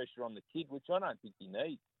out a pressure on the kid, which I don't think he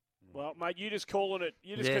needs. Well, mate, you just calling it.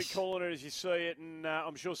 You just keep calling it as you see it, and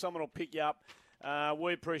I'm sure someone will pick you up.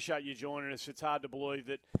 We appreciate you joining us. It's hard to believe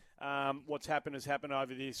that what's happened has happened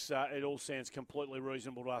over this. It all sounds completely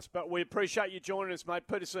reasonable to us. But we appreciate you joining us, mate.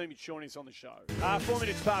 Peter Seamage joining us on the show. 4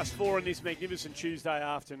 minutes past 4 on this magnificent Tuesday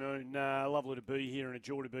afternoon. Lovely to be here and a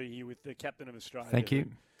joy to be here with the Captain of Australia. Thank you.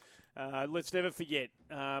 Let's never forget,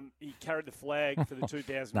 he carried the flag for the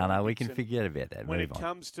 2000. No, we can forget about that. When it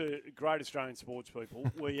comes to great Australian sports people,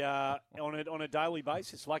 we are on a daily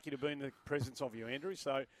basis lucky to be in the presence of you, Andrew.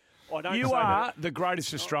 So I don't. You are the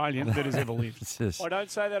greatest Australian that has ever lived. I don't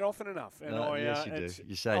say that often enough, and yes, you do.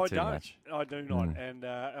 You say too much. I do not, and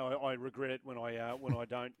I regret it when I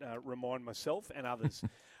don't remind myself and others.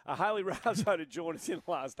 Haley Raso to join us in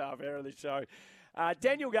the last half hour of the show.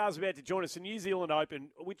 Daniel Gar's about to join us in New Zealand Open,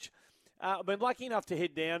 which I've been lucky enough to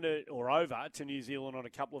head down to over to New Zealand on a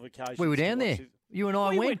couple of occasions. We were down there. You and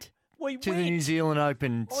I went to the New Zealand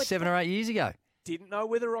Open 7 or 8 years ago. Didn't know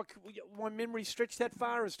whether my memory stretched that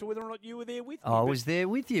far as to whether or not you were there with me. I was there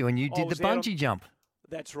with you, and you did the bungee jump.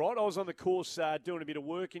 That's right. I was on the course doing a bit of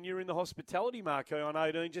work, and you were in the hospitality, Marco, on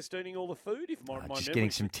 18, just eating all the food, if my memory. Just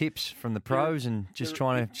getting some tips from the pros and just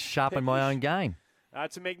trying to sharpen my own game.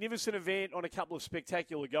 It's a magnificent event on a couple of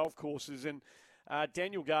spectacular golf courses, and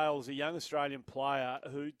Daniel Gale is a young Australian player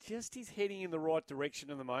who just is heading in the right direction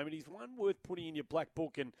at the moment. He's one worth putting in your black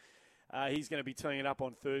book, and he's going to be teeing it up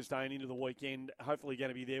on Thursday and into the weekend. Hopefully going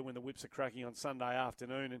to be there when the whips are cracking on Sunday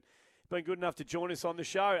afternoon, and been good enough to join us on the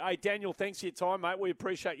show. Hey, Daniel, thanks for your time, mate. We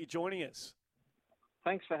appreciate you joining us.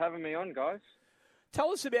 Thanks for having me on, guys.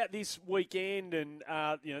 Tell us about this weekend and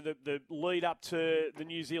the lead up to the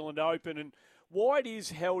New Zealand Open and why it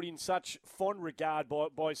is held in such fond regard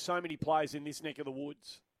by so many players in this neck of the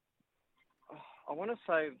woods. I want to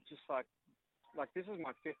say just like this is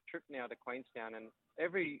my 5th trip now to Queenstown, and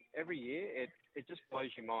every year it just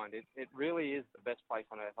blows your mind. It really is the best place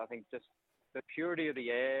on earth. I think just the purity of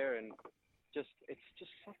the air and it's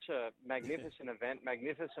just such a magnificent event,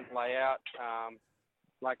 magnificent layout.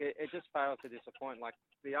 It just fails to disappoint. Like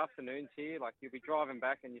the afternoons here, like you'll be driving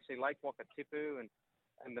back and you see Lake Wakatipu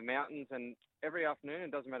and the mountains, and every afternoon,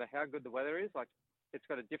 it doesn't matter how good the weather is, like it's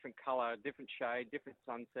got a different colour, different shade, different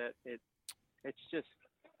sunset. It's just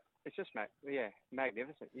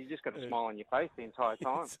magnificent. You just got a smile on your face the entire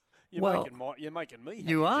time. You're making me.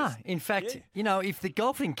 You are. In fact, if the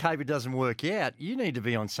golfing caper doesn't work out, you need to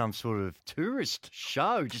be on some sort of tourist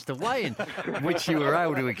show. Just the way in which you were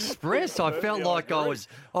able to express, I felt like I was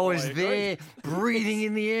there breathing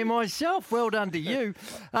in the air myself. Well done to you.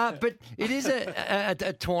 But it is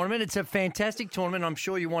a tournament. It's a fantastic tournament. I'm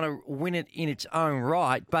sure you want to win it in its own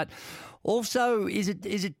right. But also, is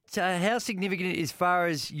it how significant as far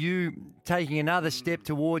as you taking another step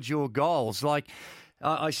towards your goals? Like,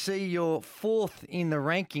 I see you're 4th in the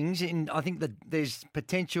rankings, and I think that there's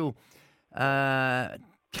potential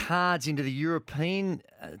cards into the European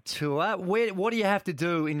tour. What do you have to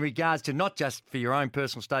do in regards to not just for your own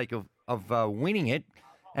personal stake of winning it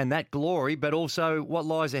and that glory, but also what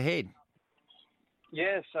lies ahead?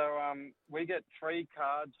 Yeah, so we get 3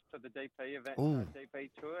 cards for the DP event, DP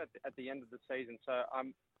tour at the end of the season. So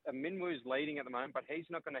Minwoo's leading at the moment, but he's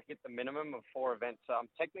not going to hit the minimum of 4 events. So I'm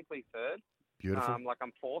technically 3rd. Beautiful.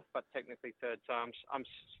 I'm 4th, but technically 3rd. So I'm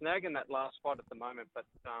snagging that last spot at the moment. But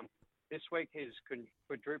this week he's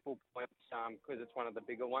quadruple points because it's one of the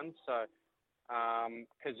bigger ones. So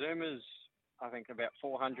Kazuma's, I think, about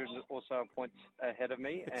 400 or so points ahead of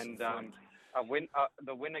me, and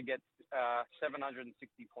the winner gets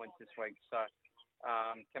 760 points this week. So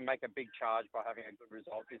can make a big charge by having a good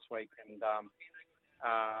result this week, and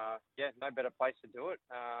no better place to do it.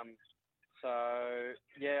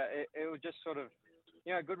 It will just sort of,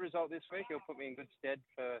 a good result this week. It'll put me in good stead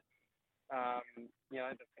for,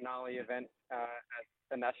 the finale event at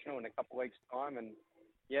the National in a couple of weeks' time. And,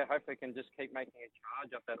 hopefully can just keep making a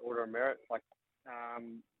charge up that order of merit. Like,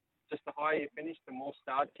 just the higher you finish, the more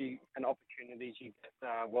starts and opportunities you get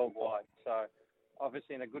worldwide. So,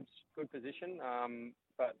 obviously in a good position.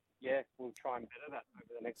 We'll try and better that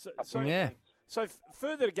over the next couple of months. So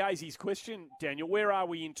further to Gazy's question, Daniel, where are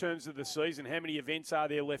we in terms of the season? How many events are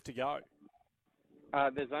there left to go?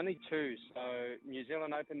 There's only 2. So New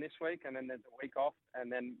Zealand Open this week, and then there's a week off, and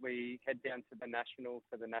then we head down to the National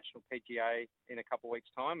for the National PGA in a couple of weeks'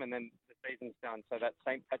 time, and then the season's done. So that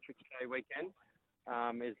St. Patrick's Day weekend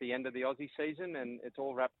is the end of the Aussie season, and it's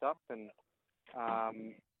all wrapped up. And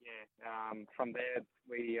from there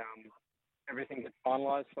we everything gets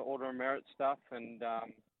finalised for order of merit stuff, and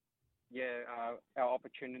our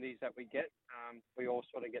opportunities that we get, we all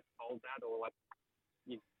sort of get told that, or like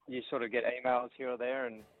you sort of get emails here or there,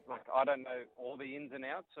 and like I don't know all the ins and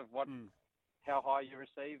outs of how high you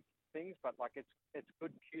receive things, but like it's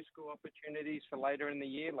good Q school opportunities for later in the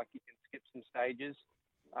year. Like you can skip some stages,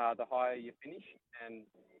 the higher you finish,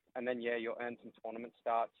 and then you'll earn some tournament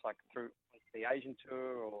starts like through the Asian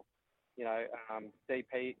Tour or DP,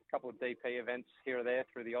 a couple of DP events here or there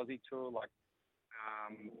through the Aussie Tour. Like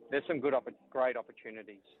there's some great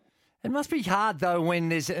opportunities. It must be hard, though, when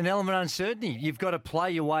there's an element of uncertainty. You've got to play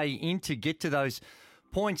your way in to get to those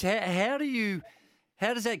points. How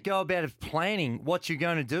does that go about planning what you're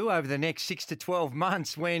going to do over the next 6 to 12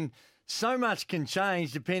 months when so much can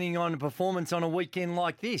change depending on the performance on a weekend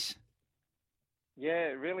like this? Yeah,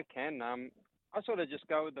 it really can. I sort of just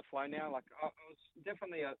go with the flow now. Like I was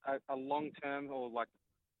definitely a long-term or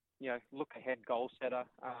look-ahead goal setter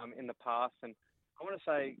in the past. And I want to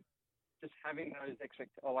say just having those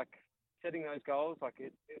setting those goals, like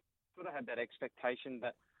it sort of had that expectation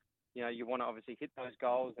that, you want to obviously hit those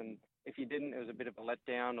goals. And if you didn't, it was a bit of a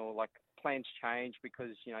letdown or like plans change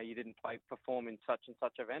because, you didn't perform in such and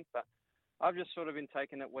such event. But I've just sort of been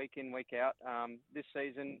taking it week in, week out. This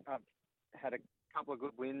season, I've had a couple of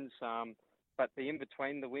good wins. But the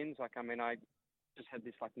in-between the wins, I just had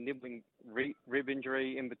this like nibbling rib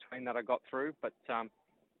injury in between that I got through. But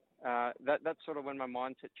that's sort of when my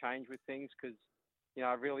mindset changed with things because,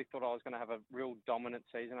 I really thought I was going to have a real dominant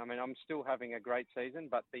season. I'm still having a great season,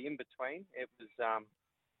 but the in-between, it was,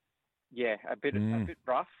 a bit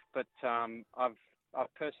rough. But I've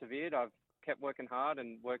persevered. I've kept working hard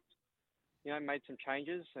and worked, made some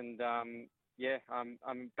changes. And,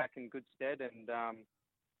 I'm back in good stead. And,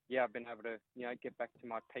 I've been able to, get back to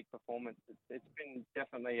my peak performance. It's been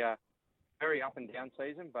definitely a very up and down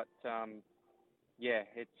season, but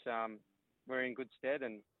we're in good stead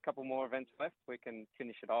and a couple more events left. We can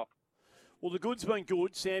finish it off. Well, the good's been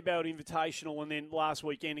good. Sandbelt Invitational, and then last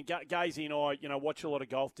weekend, and Gazy and I, watch a lot of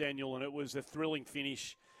golf, Daniel, and it was a thrilling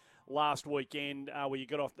finish last weekend where you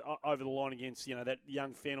got off over the line against, that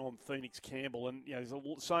young phenom Phoenix Campbell, and there's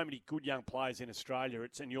so many good young players in Australia.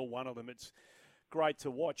 And you're one of them. It's great to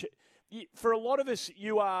watch. For a lot of us,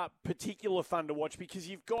 you are particular fun to watch because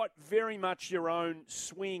you've got very much your own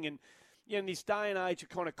swing. And in this day and age of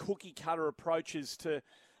kind of cookie-cutter approaches to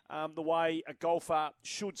the way a golfer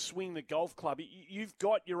should swing the golf club, you've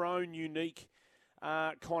got your own unique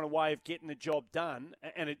kind of way of getting the job done.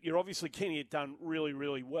 And you're obviously getting it done really,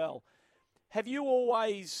 really well. Have you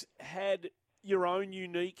always had your own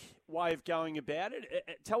unique way of going about it?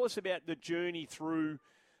 Tell us about the journey through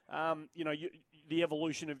the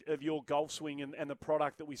evolution of your golf swing and the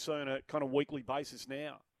product that we see on a kind of weekly basis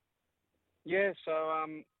now. Yeah, so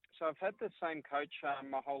I've had the same coach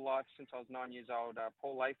my whole life since I was 9 years old,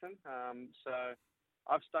 Paul Latham. So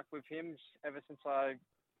I've stuck with him ever since I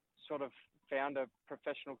sort of found a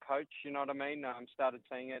professional coach, you know what I mean? Started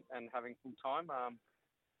seeing it and having full time.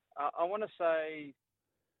 I want to say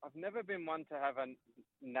I've never been one to have a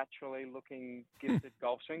naturally looking gifted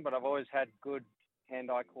golf swing, but I've always had good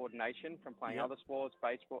hand-eye coordination from playing other sports,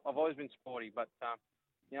 baseball. I've always been sporty, but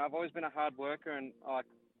I've always been a hard worker, and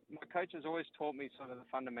my coach has always taught me sort of the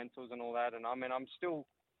fundamentals and all that. And I still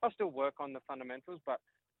work on the fundamentals, but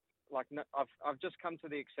I've just come to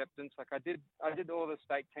the acceptance. Like I did all the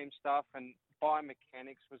state team stuff, and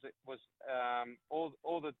biomechanics was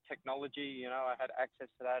all the technology. I had access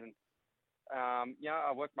to that, and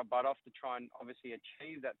I worked my butt off to try and obviously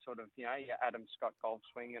achieve that sort of, your Adam Scott golf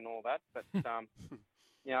swing and all that. But,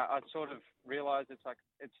 I sort of realized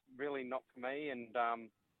it's really not for me. And,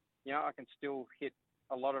 I can still hit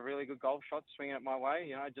a lot of really good golf shots swinging it my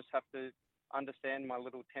way. I just have to understand my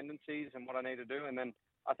little tendencies and what I need to do. And then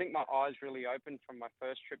I think my eyes really opened from my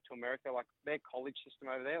first trip to America, like their college system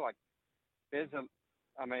over there. Like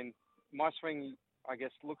my swing, I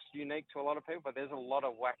guess, looks unique to a lot of people, but there's a lot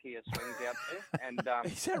of wackier swings out there. And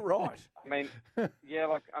is that right? They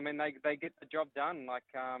get the job done.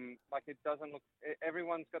 It doesn't look.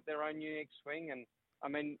 Everyone's got their own unique swing, and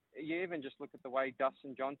you even just look at the way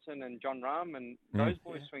Dustin Johnson and John Rahm and those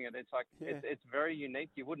boys swing it. It's it's very unique.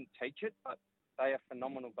 You wouldn't teach it, but they are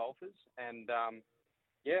phenomenal golfers. And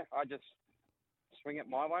I just swing it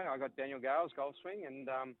my way. I got Daniel Gale's golf swing, and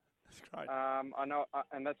that's great. I know,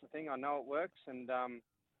 and that's the thing. I know it works, and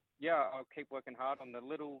I'll keep working hard on the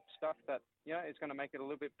little stuff that is going to make it a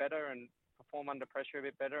little bit better and perform under pressure a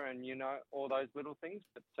bit better, and all those little things.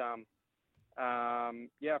 But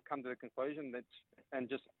I've come to the conclusion that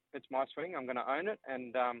it's my swing. I'm going to own it,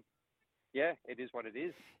 and it is what it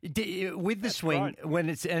is. With the swing, and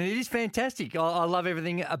it is fantastic. I love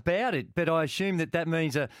everything about it, but I assume that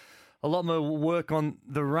means a a lot more work on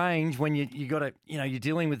the range when you got to, you're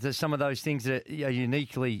dealing with some of those things that are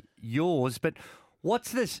uniquely yours. But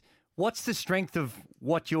what's the strength of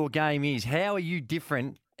what your game is? How are you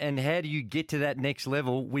different, and how do you get to that next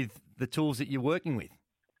level with the tools that you're working with?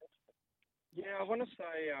 Yeah, I want to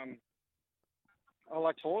say I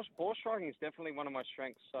like ball striking is definitely one of my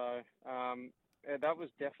strengths. So that was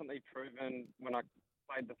definitely proven when I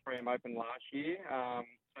played the 3M Open last year.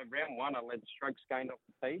 So round one, I led strokes gained off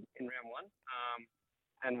the tee in round one,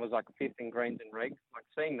 and was like fifth in greens and regs. Like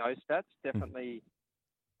seeing those stats definitely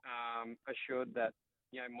assured that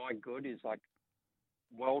my good is like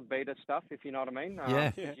world beater stuff, if you know what I mean.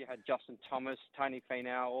 You had Justin Thomas, Tony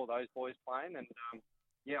Finau, all those boys playing, and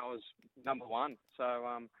I was number one. So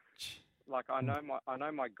I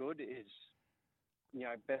know my good is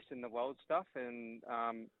best in the world stuff, and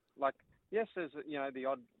yes, there's the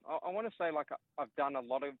odd. I want to say I've done a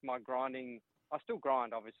lot of my grinding. I still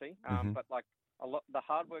grind, obviously, but the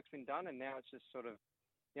hard work's been done, and now it's just sort of,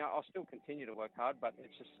 I'll still continue to work hard, but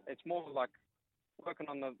it's more like working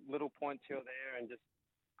on the little points here or there, and just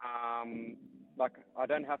I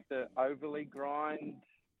don't have to overly grind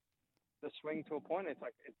the swing to a point.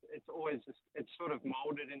 It's always just, it's sort of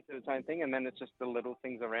molded into its own thing, and then it's just the little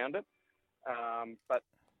things around it. But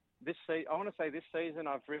I want to say this season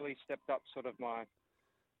I've really stepped up sort of my,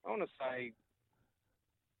 I want to say,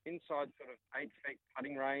 inside sort of 8 feet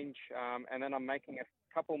putting range, and then I'm making a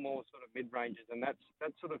couple more sort of mid ranges, and that's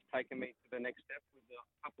sort of taken me to the next step with a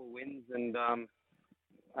couple wins, and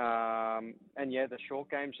the short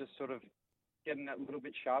game's just sort of getting that little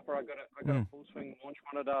bit sharper. I got a full swing launch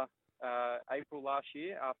monitor April last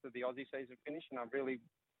year after the Aussie season finished, and I really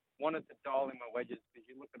wanted to dial in my wedges, because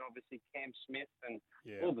you look at obviously Cam Smith and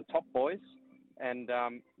all the top boys, and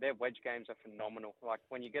their wedge games are phenomenal. Like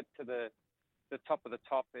when you get to the top of the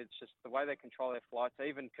top, it's just the way they control their flights.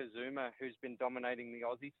 Even Kazuma, who's been dominating the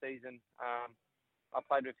Aussie season, I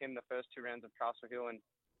played with him the first 2 rounds of Castle Hill, and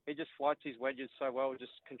he just flights his wedges so well,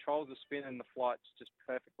 just controls the spin and the flights just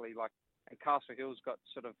perfectly. And Castle Hill's got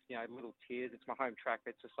sort of, little tiers. It's my home track.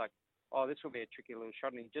 It's just like, oh, this will be a tricky little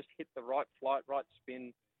shot. And he just hit the right flight, right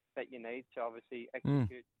spin that you need to obviously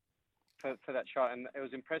execute for that shot. And it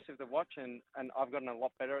was impressive to watch, and I've gotten a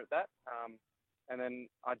lot better at that. And then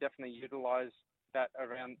I definitely utilised that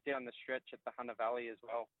down the stretch at the Hunter Valley as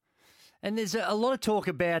well. And there's a lot of talk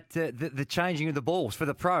about the changing of the balls for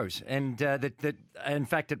the pros, and that in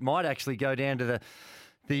fact it might actually go down to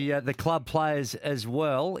the club players as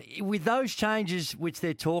well. With those changes which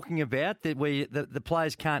they're talking about, that the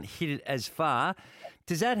players can't hit it as far,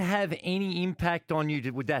 does that have any impact on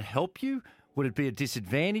you? Would that help you? Would it be a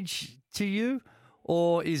disadvantage to you,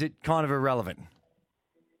 or is it kind of irrelevant?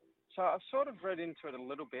 So I've sort of read into it a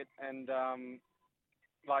little bit, and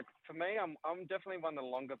for me, I'm definitely one of the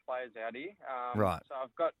longer players out here. Right. So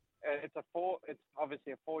I've got it's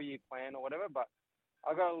obviously a 4-year plan or whatever, but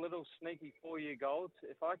I've got a little sneaky 4-year goal.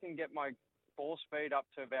 If I can get my ball speed up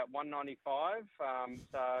to about 195,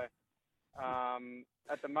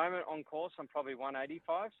 at the moment on course I'm probably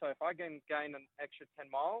 185. So if I can gain an extra 10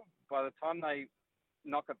 mile, by the time they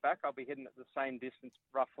knock it back, I'll be hitting at the same distance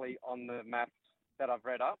roughly on the maths that I've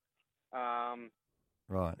read up.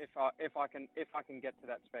 Right. If I can get to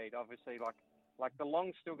that speed, obviously, like the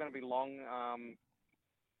long's still going to be long,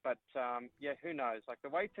 but who knows? Like the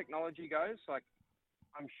way technology goes, like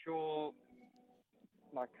I'm sure,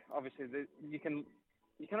 like obviously you can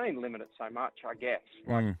only limit it so much, I guess.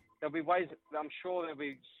 Like there'll be ways. I'm sure there'll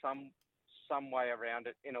be some way around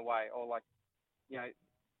it in a way, or like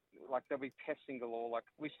there'll be testing galore. Like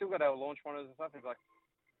we still got our launch monitors and stuff. It's like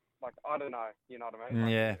I don't know, you know what I mean?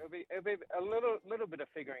 Like, it'll be a little bit of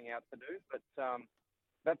figuring out to do,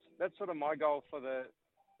 but that's sort of my goal for the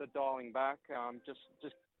dialing back. Just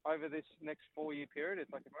over this next 4-year period,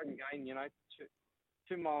 it's like if I can gain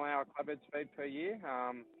 2 mile an hour clubhead speed per year,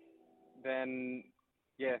 then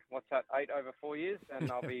what's that? 8 over 4 years,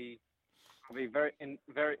 and I'll be very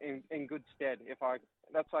in good stead.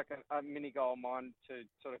 That's like a mini goal of mine to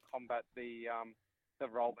sort of combat the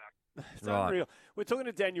rollback. It's unreal. We're talking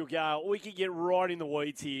to Daniel Gale. We could get right in the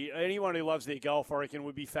weeds here. Anyone who loves their golf, I reckon,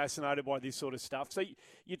 would be fascinated by this sort of stuff. So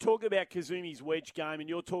you talk about Kazumi's wedge game, and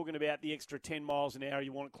you're talking about the extra 10 miles an hour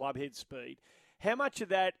you want clubhead speed. How much of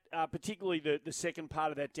that, particularly the second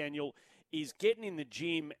part of that, Daniel, is getting in the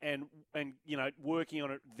gym and working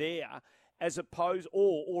on it there, as opposed,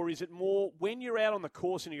 or is it more when you're out on the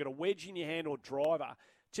course and you've got a wedge in your hand or driver,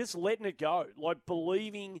 just letting it go, like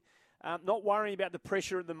believing. Not worrying about the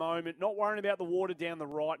pressure at the moment, not worrying about the water down the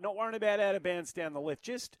right, not worrying about out of bounds down the left.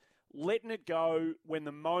 Just letting it go when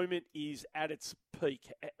the moment is at its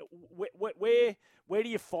peak? Where do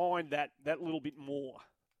you find that little bit more?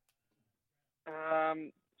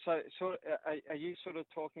 So, are you sort of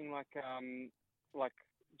talking like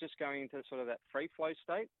just going into sort of that free flow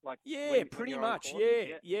state? Like Pretty much.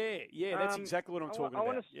 Yeah. That's exactly what I'm talking about.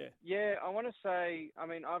 I want to say. I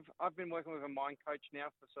mean, I've been working with a mind coach now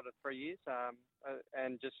for sort of 3 years,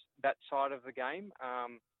 and just that side of the game,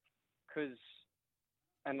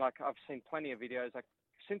 and like I've seen plenty of videos. Like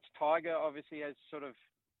since Tiger obviously has sort of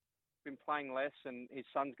been playing less, and his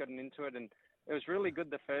son's gotten into it, and it was really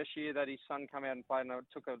good the first year that his son came out and played, and I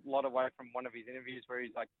took a lot away from one of his interviews where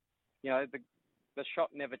he's like, the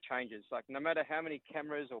shot never changes. Like no matter how many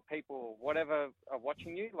cameras or people or whatever are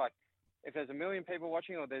watching you, like if there's a million people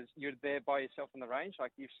watching or you're there by yourself on the range,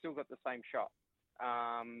 like you've still got the same shot.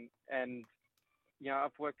 And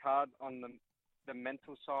I've worked hard on the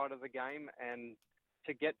mental side of the game and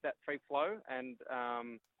to get that free flow, and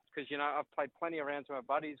because I've played plenty of rounds with my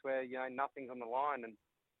buddies where nothing's on the line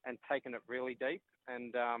and taken it really deep,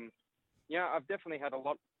 and I've definitely had a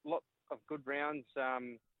lot of good rounds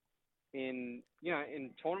in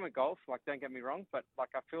tournament golf. Like don't get me wrong, but like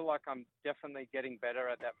I feel like I'm definitely getting better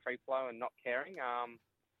at that free flow and not caring.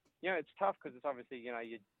 It's tough because it's obviously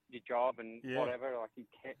your job and whatever. Like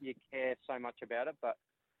you care so much about it, but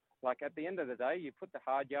like at the end of the day, you put the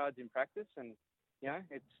hard yards in practice, and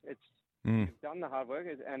you've done the hard work,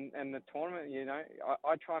 and the tournament.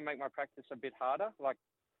 I try and make my practice a bit harder, like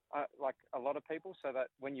a lot of people, so that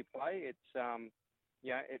when you play, it's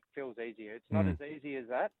it feels easier. It's not as easy as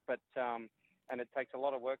that, but and it takes a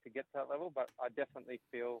lot of work to get to that level. But I definitely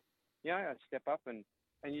feel a step up, and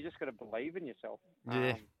you just got to believe in yourself.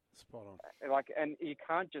 Yeah. Spot on. And you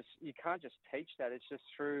can't just teach that. It's just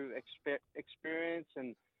through experience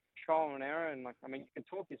and trial and error. And you can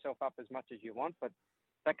talk yourself up as much as you want, but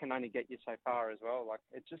that can only get you so far as well. Like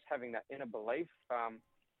it's just having that inner belief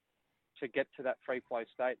to get to that free flow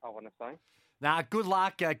state, I want to say. Nah, good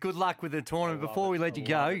luck. Good luck with the tournament. Before we let you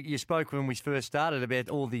go, you spoke when we first started about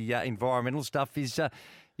all the environmental stuff. Is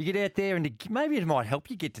you get out there and maybe it might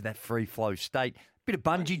help you get to that free flow state. Bit of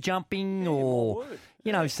bungee jumping, or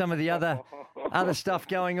some of the other stuff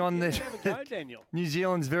going on that New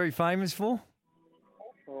Zealand's very famous for.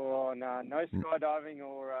 Oh no skydiving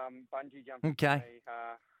or bungee jumping. Okay.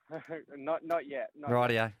 Not yet.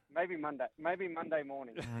 Rightio. Maybe Monday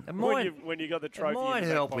morning. When you got the trophy. It might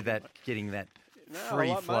help with that, getting that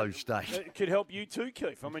free flow state. It could help you too,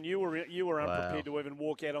 Keith. I mean, you were unprepared to even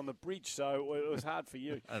walk out on the bridge, so it was hard for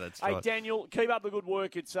you. Oh, that's hey, right. Daniel, keep up the good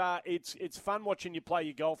work. It's fun watching you play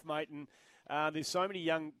your golf, mate, and there's so many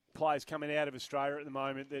young players coming out of Australia at the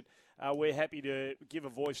moment that we're happy to give a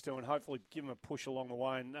voice to and hopefully give them a push along the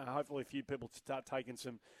way, and hopefully a few people start taking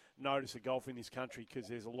some notice of golf in this country because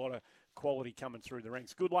there's a lot of quality coming through the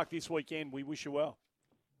ranks. Good luck this weekend. We wish you well.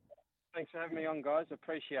 Thanks for having me on, guys.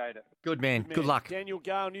 Appreciate it. Good man. Good luck. Daniel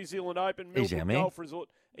Gale, New Zealand Open, He's Melbourne our man. Golf Resort.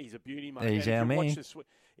 He's a beauty, mate. He's our man.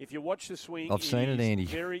 If you watch the swing, I've seen it, Andy.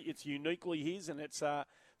 It's uniquely his, and it's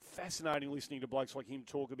fascinating listening to blokes like him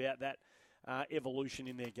talk about that evolution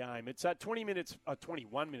in their game. It's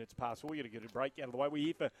 21 minutes past. We've got to get a break out of the way. We're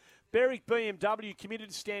here for Berwick BMW, committed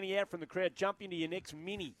to standing out from the crowd. Jump into your next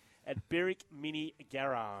Mini at Berwick Mini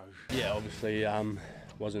Garage. Yeah, obviously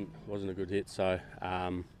wasn't a good hit, so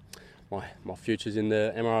my future's in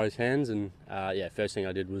the MRO's hands, and first thing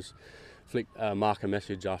I did was flick Mark a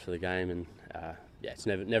message after the game, and it's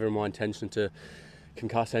never my intention to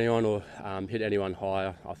concuss anyone or hit anyone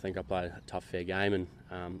higher. I think I played a tough, fair game, and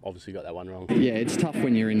obviously got that one wrong. Yeah, it's tough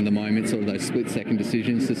when you're in the moment, sort of those split-second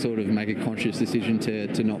decisions, to sort of make a conscious decision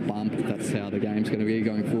to not bump. That's how the game's going to be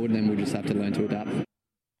going forward, and then we'll just have to learn to adapt.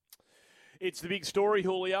 It's the big story,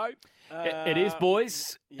 Julio. It is,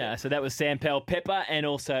 boys. So that was Sam Powell-Pepper and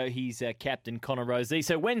also his captain, Connor Rosey.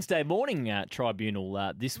 So Wednesday morning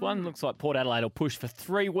tribunal. This one looks like Port Adelaide will push for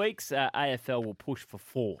 3 weeks. AFL will push for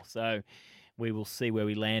 4. So we will see where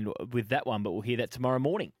we land with that one, but we'll hear that tomorrow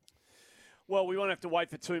morning. Well, we won't have to wait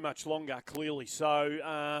for too much longer, clearly. So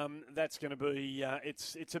that's going to be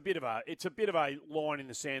it's a bit of a line in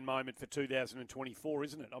the sand moment for 2024,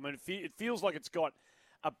 isn't it? I mean, it feels like it's got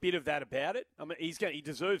a bit of that about it. I mean, he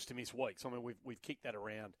deserves to miss weeks. I mean, we've kicked that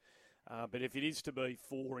around, but if it is to be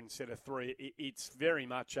 4 instead of 3, it's very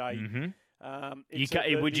much a.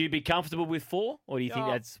 Mm-hmm. Would you be comfortable with 4, or do you think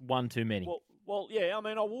that's one too many? Well, yeah. I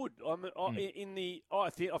mean, I would. I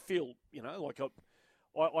feel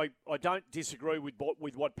like I don't disagree with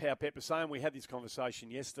what Powell-Pepper's saying. We had this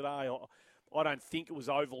conversation yesterday. I don't think it was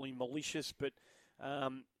overly malicious, but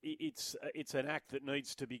it's an act that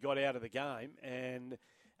needs to be got out of the game. And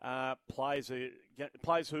players who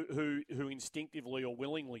instinctively or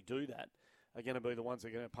willingly do that are going to be the ones that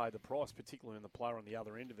are going to pay the price, particularly when the player on the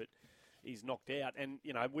other end of it is knocked out. And,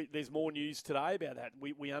 there's more news today about that.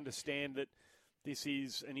 We understand that this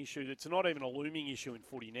is an issue that's not even a looming issue in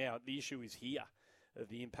footy now. The issue is here, of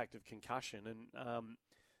the impact of concussion. And,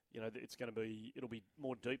 it'll be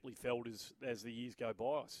more deeply felt as the years go by,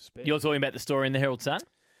 I suspect. You're talking about the story in the Herald Sun?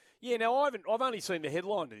 Yeah, now I've only seen the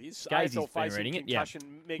headline to this. Gazy's AFL been facing reading it,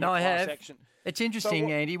 concussion, mega No, I class have. action. It's interesting,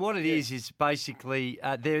 So Andy. What it is basically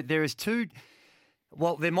there is two.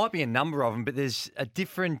 Well, there might be a number of them, but there's a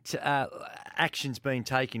different actions being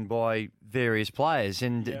taken by various players.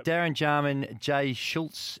 And Darren Jarman, Jay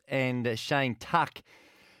Schultz, and Shane Tuck,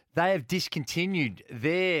 they have discontinued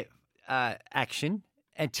their action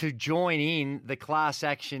and to join in the class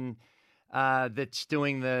action that's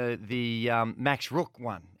doing the Max Rook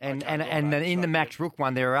one. And then in the Max Rook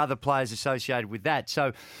one, there are other players associated with that.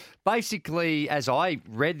 So basically, as I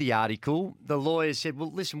read the article, the lawyers said,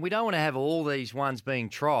 well, listen, we don't want to have all these ones being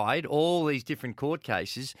tried, all these different court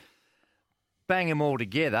cases, bang them all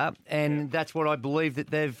together. And that's what I believe,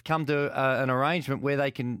 that they've come to an arrangement where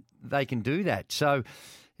they can do that. So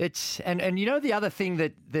it's, and the other thing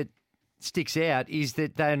that sticks out is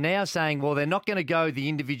that they're now saying, well, they're not going to go the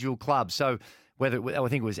individual clubs. So I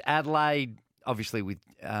think it was Adelaide, obviously with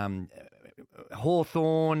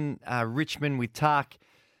Hawthorn, Richmond with Tuck.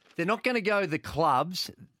 They're not going to go the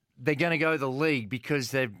clubs. They're going to go the league,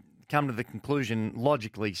 because they've come to the conclusion,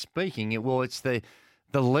 logically speaking, it's the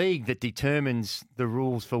league that determines the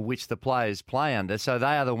rules for which the players play under. So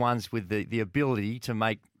they are the ones with the ability to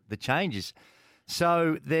make the changes.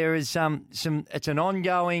 So there is it's an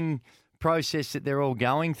ongoing process that they're all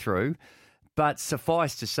going through, but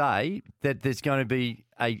suffice to say that there's going to be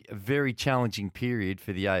a very challenging period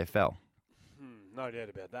for the AFL. No doubt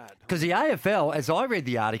about that. Because the AFL, as I read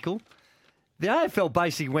the article, the AFL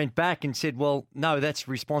basically went back and said, well, no, that's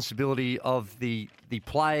responsibility of the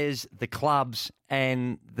players, the clubs,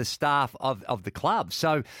 and the staff of the clubs.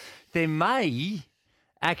 So there may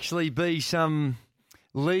actually be some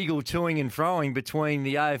legal toing and froing between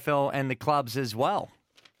the AFL and the clubs as well.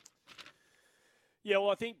 Yeah,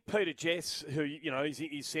 well, I think Peter Jess, who,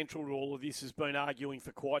 is central to all of this, has been arguing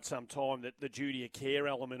for quite some time that the duty of care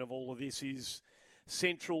element of all of this is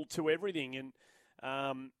central to everything. And,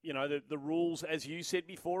 the rules, as you said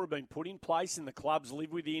before, have been put in place, and the clubs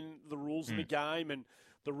live within the rules of the game, and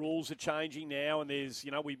the rules are changing now. And there's,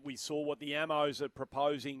 we saw what the Ammos are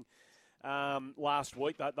proposing last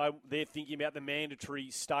week. They're thinking about the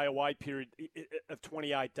mandatory stay-away period of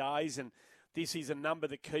 28 days, and this is a number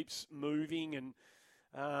that keeps moving. And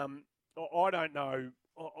I don't know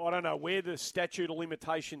where the statute of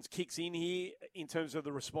limitations kicks in here in terms of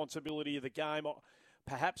the responsibility of the game.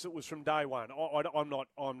 Perhaps it was from day one. I'm not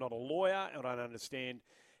a lawyer. I don't understand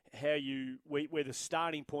where the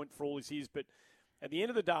starting point for all this is. But at the end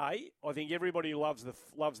of the day, I think everybody who loves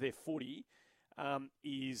their footy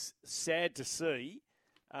is sad to see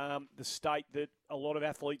the state that a lot of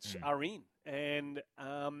athletes are in. And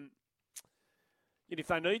if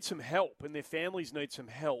they need some help, and their families need some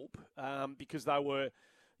help, because they were,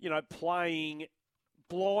 playing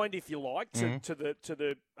blind, if you like, to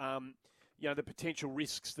the the potential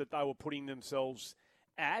risks that they were putting themselves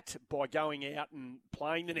at by going out and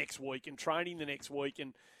playing the next week and training the next week,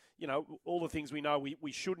 and all the things we know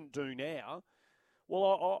we shouldn't do now.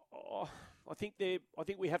 Well, I think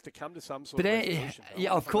we have to come to some sort of resolution.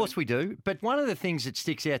 Yeah, of course we do. But one of the things that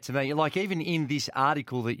sticks out to me, like even in this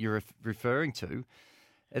article that you're referring to,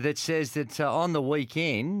 that says that on the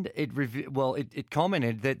weekend, it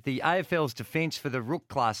commented that the AFL's defence for the Rook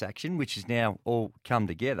class action, which has now all come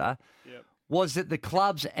together, was that the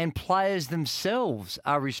clubs and players themselves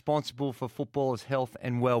are responsible for footballers' health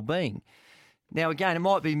and well-being. Now, again, it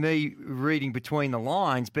might be me reading between the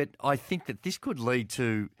lines, but I think that this could lead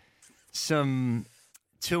to some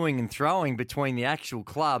toing and throwing between the actual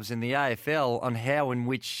clubs and the AFL on how in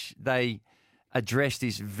which they address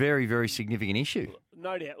this very, very significant issue.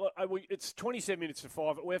 No doubt. Look, it's 27 minutes to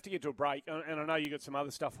 5. We have to get to a break, and I know you got some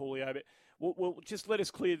other stuff, Julio, but we'll just let us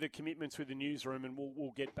clear the commitments with the newsroom, and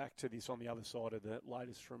we'll get back to this on the other side of the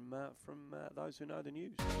latest from those who know the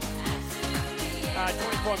news.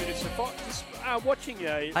 25 minutes to 5. Just watching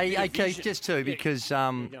a... Hey, Keith, just too, because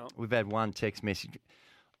we've had one text message.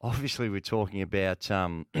 Obviously, we're talking about,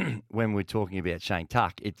 when we're talking about Shane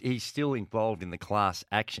Tuck, he's still involved in the class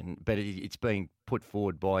action, but it's being put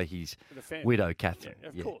forward by his widow, Catherine. Yeah,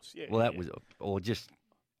 of course, yeah. Well, that was, or just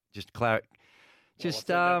clarifying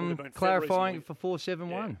for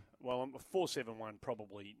 471. Yeah. Well, 471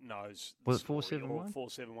 probably knows. Was it 471?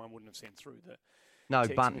 471 wouldn't have sent through No,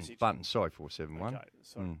 text Bunton. message. Bunton. Sorry, 471. Okay,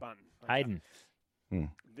 sorry, Bunton. Hayden.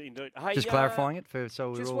 Indeed. Hey, Just clarifying it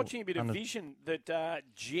so we're just all watching a bit of under- vision that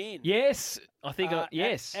Jen. Yes, I think.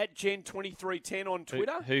 Yes. At Jen2310 on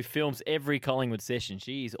Twitter. Who films every Collingwood session.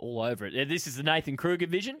 She is all over it. This is the Nathan Kruger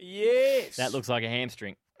vision? Yes. That looks like a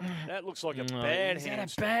hamstring. That looks like a No, bad he's had a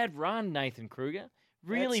hamstring. bad run, Nathan Kruger.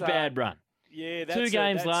 Really That's, bad run. Yeah, 2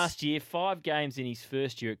 games last year, 5 games in his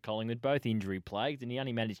first year at Collingwood, both injury plagued, and he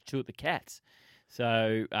only managed 2 at the Cats.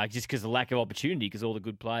 So just because of lack of opportunity, because all the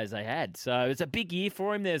good players they had. So it's a big year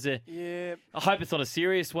for him. I hope it's not a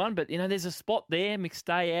serious one, but there's a spot there.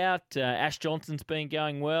 McStay out. Ash Johnson's been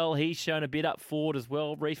going well. He's shown a bit up forward as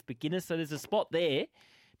well. Reece McGuinness. So there's a spot there,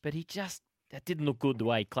 but that didn't look good the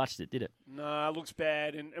way he clutched it, did it? No, it looks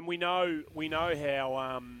bad, and we know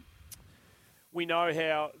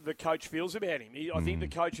how the coach feels about him. I think the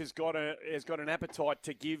coach has got an appetite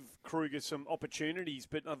to give Kruger some opportunities,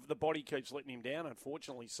 but the body keeps letting him down,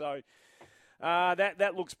 unfortunately. So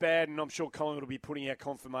that looks bad, and I'm sure Collingwood will be putting out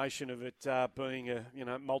confirmation of it being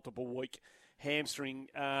a multiple week hamstring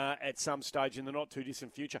at some stage in the not too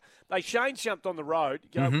distant future. Shane's jumped on the road.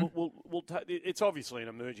 It's obviously an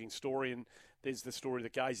emerging story, and there's the story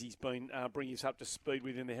that Gazy's been bringing us up to speed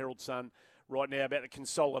with in the Herald Sun right now about the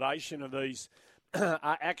consolidation of these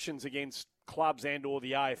actions against clubs and or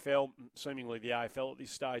the AFL, seemingly the AFL at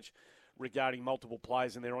this stage, regarding multiple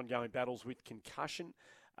players and their ongoing battles with concussion.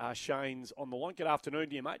 Shane's on the line. Good afternoon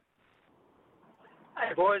to you, mate.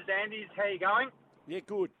 Hey, boys, Andy's. How you going? Yeah,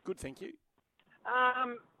 good. Good, thank you.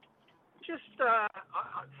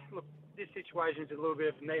 Look, this situation's a little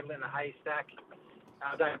bit of a needle in a haystack.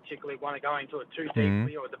 I don't particularly want to go into it too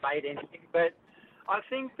deeply or debate anything, but I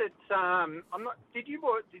think that I'm not. Did you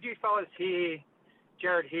fellas hear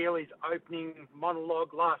Jared Healy's opening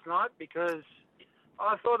monologue last night? Because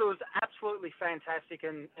I thought it was absolutely fantastic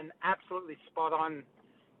and absolutely spot on.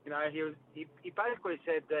 He basically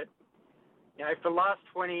said that for the last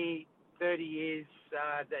 20, 30 years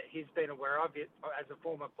that he's been aware of it as a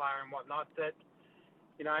former player and whatnot, that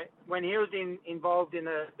when he was involved in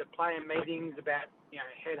the player meetings about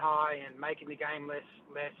head high and making the game less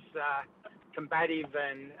combative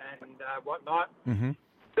and whatnot. Mm-hmm.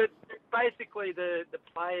 But basically, the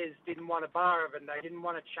players didn't want a bar of it, and they didn't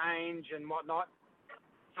want to change and whatnot.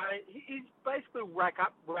 So his basically wrap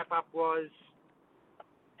up was,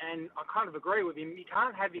 and I kind of agree with him, you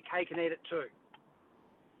can't have your cake and eat it too.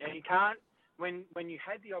 You can't, when you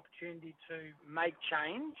had the opportunity to make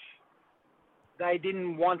change, they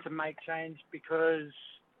didn't want to make change because,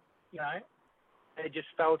 they just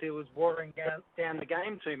felt it was watering down the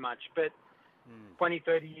game too much. But 20,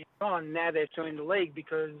 30 years on, now they're still in the league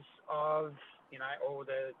because of, all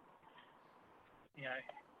the,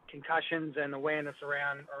 concussions and awareness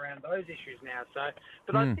around those issues now. So,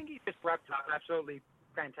 but I think he just wrapped it up absolutely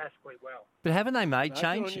fantastically well. But haven't they made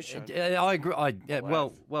change? I agree.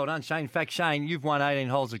 Well done, Shane. In fact, Shane, you've won 18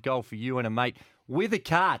 holes of golf for you and a mate with a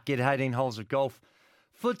cart. Get 18 holes of golf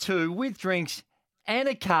for 2 with drinks and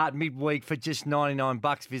a cart midweek for just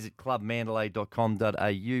 $99. Visit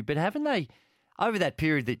clubmandalay.com.au. But haven't they, over that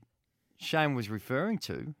period that Shane was referring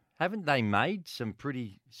to, haven't they made some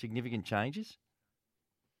pretty significant changes?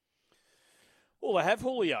 Well, they have,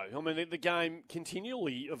 Julio. I mean, the game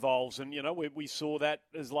continually evolves, and, we saw that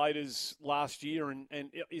as late as last year. And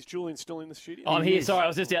is Julian still in the studio? I'm here. Sorry, I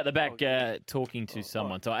was just out the back talking to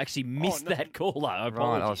someone, so I actually missed that call, though. I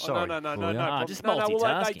apologize. No. Just multitasking.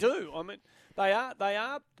 multitasking. They do. I mean, they are.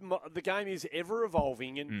 The game is ever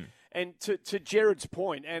evolving, and to Jared's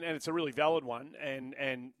point, and it's a really valid one,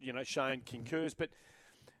 and Shane concurs, but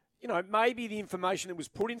maybe the information that was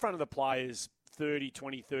put in front of the players 30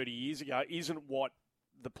 years ago isn't what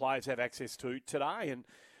the players have access to today, and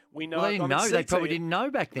we know. Well, they didn't know. They probably didn't know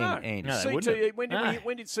back then, No, Andy. No, they CTE. wouldn't.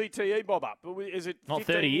 When did CTE bob up? Is it Not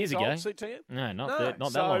 15 30 years ago. old, CTE? No, not that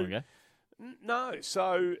long ago. No,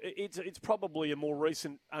 so it's probably a more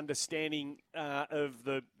recent understanding of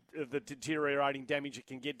the deteriorating damage it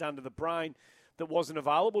can get done to the brain that wasn't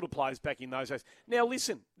available to players back in those days. Now,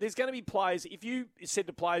 listen, there's going to be players. If you said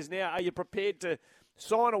to players now, are you prepared to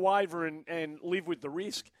sign a waiver and live with the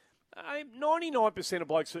risk? 99% of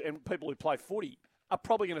blokes and people who play footy are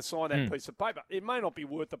probably going to sign that piece of paper. It may not be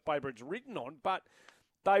worth the paper it's written on, but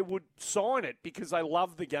they would sign it because they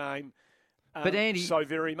love the game. But Andy, so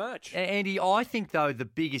very much. Andy, I think, though, the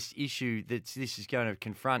biggest issue that this is going to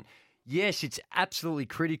confront, yes, it's absolutely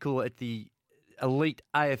critical at the elite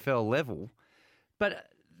AFL level, but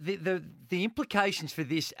the implications for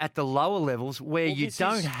this at the lower levels where you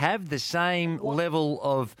don't have the same level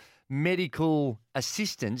of medical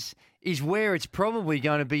assistance is where it's probably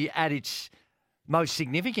going to be at its most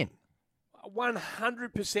significant.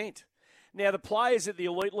 100%. Now, the players at the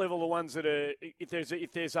elite level are the ones that are, if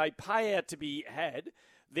there's a payout to be had,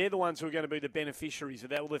 they're the ones who are going to be the beneficiaries of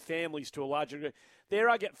that, or the families to a larger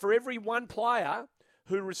degree. For every one player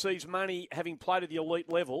who receives money having played at the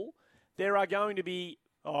elite level, there are going to be,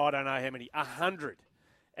 I don't know how many, 100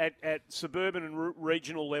 at suburban and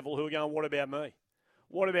regional level who are going, what about me?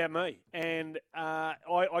 What about me? And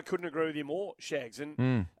I couldn't agree with you more, Shags.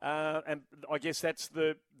 And I guess that's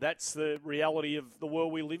the reality of the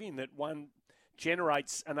world we live in, that one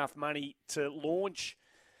generates enough money to launch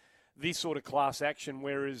this sort of class action,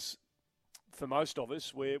 whereas for most of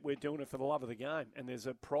us, we're doing it for the love of the game, and there's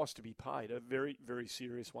a price to be paid, a very, very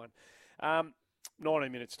serious one.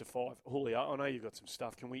 19 minutes to 5. Julio, I know you've got some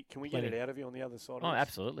stuff. Can we get it out of you on the other side of this?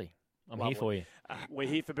 Absolutely. I'm here for you. We're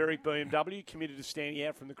here for Berwick BMW, committed to standing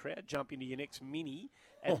out from the crowd. Jump into your next Mini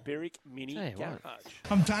at Berwick Mini Garage.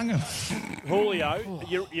 I'm tonguing. Julio,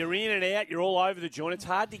 you're in and out. You're all over the joint. It's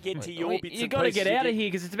hard to get to your bits and pieces. You've got to get out of here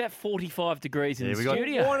because it's about 45 degrees in the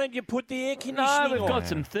studio. Why don't you put the air conditioning on? No, we've got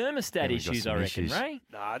some thermostat issues, I reckon, Ray.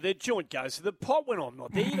 No, the joint goes to the pot when I'm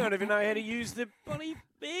not there. You don't even know how to use the bloody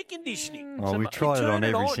air conditioning. Oh, we tried it on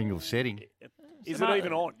every single setting. Is it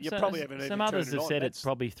even on? You probably haven't even Some others have said it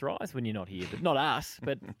probably thrives when you're not here, but not us,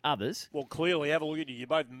 but others. Well, clearly, have a look at you. You're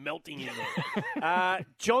both melting in there.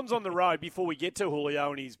 John's on the road before we get to Julio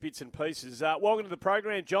and his bits and pieces. Welcome to the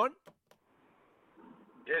program, John.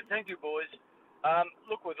 Yeah, thank you, boys.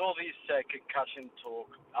 Look, with all this concussion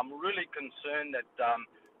talk, I'm really concerned that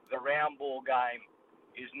the round ball game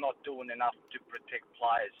is not doing enough to protect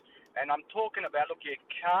players. And I'm talking about, look, you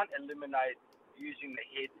can't eliminate using the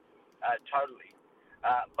head totally.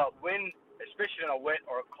 But when, especially on a wet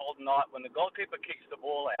or a cold night, when the goalkeeper kicks the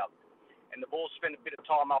ball out and the ball spent a bit of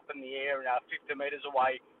time up in the air and 50 metres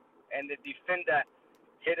away and the defender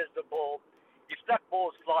headers the ball, if that ball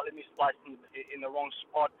is slightly misplaced in the wrong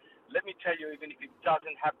spot, let me tell you, even if it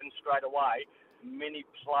doesn't happen straight away, many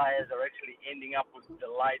players are actually ending up with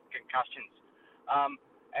delayed concussions.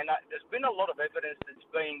 And there's been a lot of evidence that's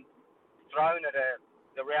been thrown at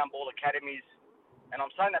the round ball academies. And I'm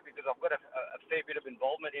saying that because I've got a fair bit of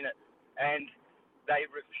involvement in it, and they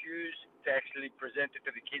refuse to actually present it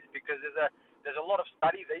to the kids because there's a lot of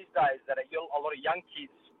study these days that a lot of young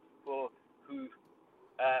kids who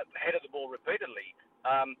headed the ball repeatedly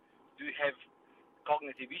do have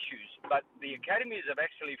cognitive issues, but the academies have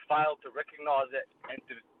actually failed to recognise it and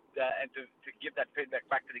to give that feedback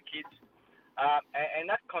back to the kids, and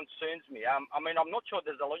that concerns me. I mean, I'm not sure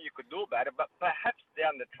there's a lot you could do about it, but perhaps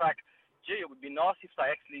down the track, gee, it would be nice if they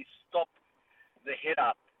actually stopped the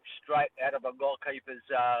header straight out of a goalkeeper's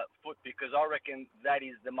foot, because I reckon that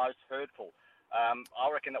is the most hurtful. I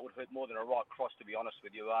reckon that would hurt more than a right cross, to be honest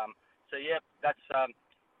with you. So that's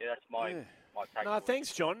my take. No,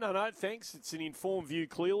 thanks, John. No, thanks. It's an informed view,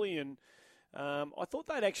 clearly, and I thought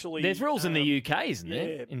they'd actually. There's rules in the UK, isn't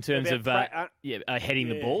there, in terms of heading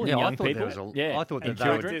the ball in young people. I thought that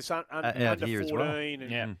children, they under here 14 as well.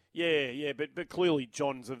 And, but clearly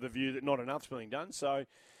John's of the view that not enough's being done. So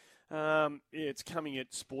it's coming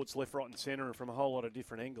at sports left, right, and centre, and from a whole lot of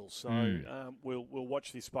different angles. So we'll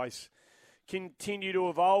watch this space continue to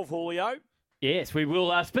evolve, Julio. Yes, we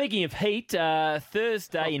will. Speaking of heat,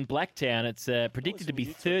 Thursday in Blacktown, it's predicted to be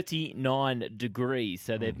 39 degrees.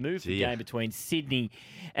 So they've moved the game between Sydney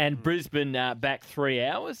and Brisbane back 3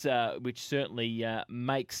 hours, which certainly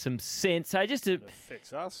makes some sense. So just to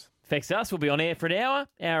affects us. We'll be on air for an hour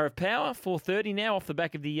of power, 4:30 now, off the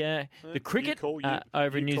back of the cricket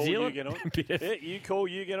over in New Zealand. You call,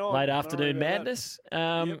 you get on. Late afternoon madness.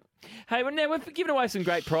 Hey, well, now we've given away some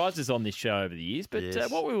great prizes on this show over the years, but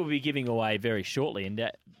what we will be giving away very shortly, and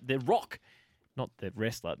the Rock, not the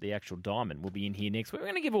wrestler, the actual diamond, will be in here next week. We're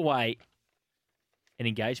going to give away an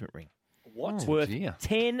engagement ring. What? Worth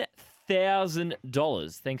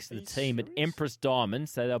 $10,000, thanks to the team at Empress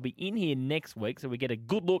Diamonds. So they'll be in here next week, so we get a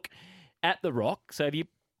good look at the Rock. So if you're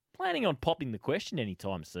planning on popping the question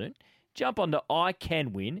anytime soon, jump onto I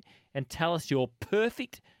Can Win and tell us your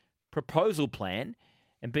perfect proposal plan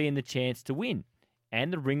and be in the chance to win.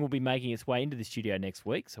 And the ring will be making its way into the studio next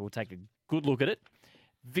week, so we'll take a good look at it.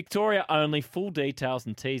 Victoria only. Full details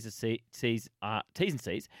and T's and C's are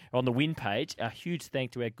on the win page. A huge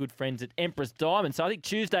thank to our good friends at Empress Diamonds. So I think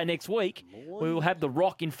Tuesday next week, we will have the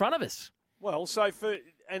Rock in front of us. Well,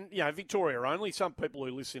 Victoria only. Some people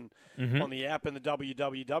who listen on the app and the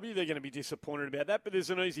www, they're going to be disappointed about that. But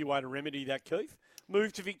there's an easy way to remedy that, Keith.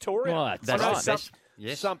 Move to Victoria. Well, that's right.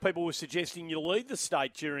 Some people were suggesting you leave the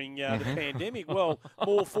state during the pandemic. Well,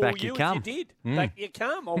 more for Back you you come. if you did. Back you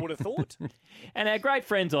come, I would have thought. And our great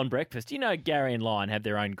friends on breakfast, you know Gary and Lion have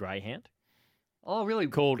their own greyhound. Oh, really?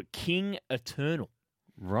 Called King Eternal.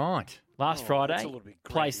 Right. Last Oh, Friday, that's a little bit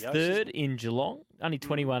placed grandiose, third in Geelong, only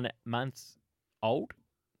 21 months old.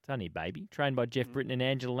 It's only a baby. Trained by Jeff Britton and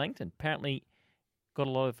Angela Langton. Apparently got a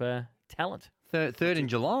lot of talent. Third in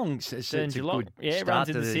Geelong. It's Third in a Geelong. good Yeah, start runs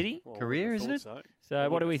to in the the city. career, isn't it? So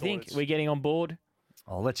what do we think? We're getting on board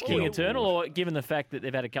Oh, let's King get Eternal, or given the fact that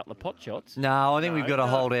they've had a couple of pot shots? No, I think we've got to no.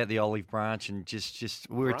 hold out the olive branch and just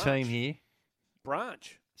we're a team Branch. here.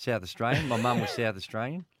 Branch. South Australian. My mum was South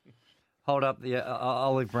Australian. Hold up the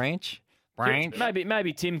olive branch. Branch.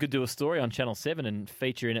 Maybe Tim could do a story on Channel 7 and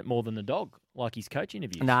feature in it more than the dog, like his coach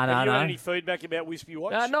interviews. No, Have you had no. any feedback about Wispy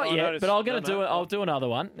Watch? Not I yet, noticed- but I'm going no, to do no. it. I'll do another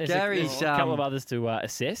one. There's Gary's, a couple of others to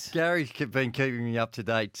assess. Gary's been keeping me up to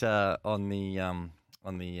date on the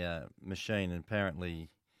machine, and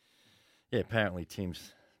apparently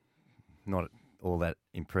Tim's not all that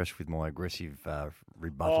impressed with my aggressive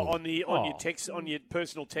rebuttal. On your text, on your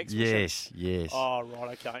personal text. Yes, machine? yes. Oh,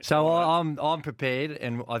 right, okay. So I'm prepared,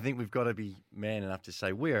 and I think we've got to be man enough to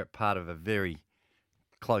say we're part of a very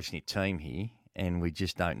close knit team here, and we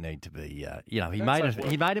just don't need to be. He Don't made say we.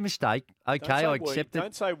 he made a mistake. Don't Okay, say I we. accept it.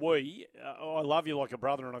 Don't say we. I love you like a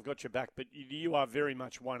brother, and I've got your back. But you are very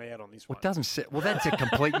much one out on this one. Well, it doesn't say, well, that's a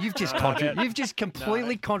complete. You've just you've just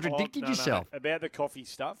completely contradicted yourself. About the coffee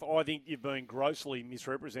stuff, I think you've been grossly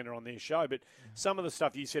misrepresented on their show. But some of the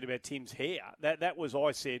stuff you said about Tim's hair, that was,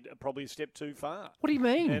 I said, probably a step too far. What do you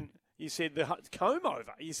mean? And you said the comb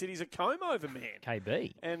over. You said he's a comb over man.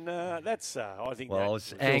 KB. And that's, I think. Well, that I was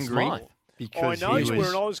feels angry smart. because I know he you were, was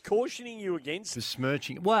and I was cautioning you against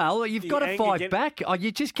besmirching. Well, you've the got to anger fight get- back. Oh,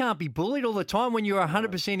 you just can't be bullied all the time when you're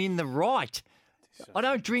 100% in the right. I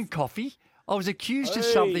don't drink coffee. I was accused of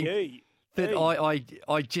something that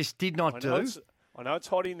I just did not do. I know it's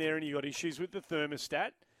hot in there, and you got issues with the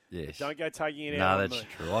thermostat. Yes. Don't go taking it No, out on that's me.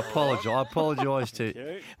 true. I apologise to.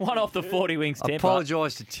 you. One off the 40 Wings I temper.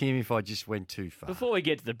 apologise to Tim if I just went too far. Before we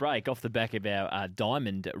get to the break, off the back of our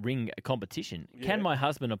diamond ring competition, can my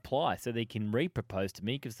husband apply so that he can re-propose to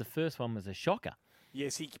me because the first one was a shocker?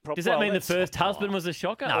 Yes, he Does that mean the first husband was a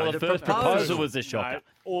shocker, or the first proposal was a shocker? No,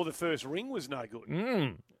 or the first ring was no good.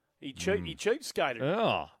 Mm. He cheapskated.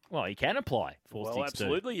 Oh, well, he can apply. Well, 462.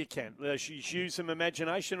 absolutely you can. Use some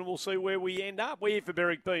imagination and we'll see where we end up. We're here for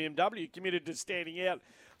Berwick BMW, committed to standing out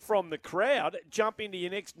from the crowd. Jump into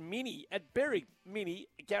your next Mini at Berwick Mini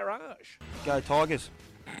Garage. Go Tigers.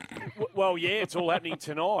 Well, yeah, it's all happening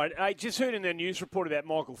tonight. I just heard in the news report about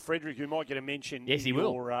Michael Frederick, who might get a mention. Yes, in he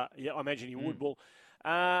will. Yeah, I imagine he would. Well,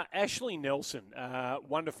 Ashley Nelson,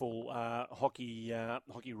 wonderful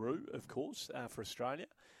hockey-roo, of course, for Australia.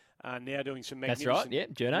 Now doing some That's magnificent right, yeah,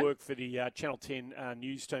 Journo. work for the Channel 10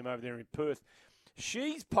 news team over there in Perth.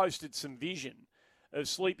 She's posted some vision of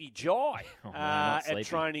Sleepy Jai not Sleepy. at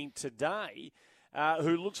training today,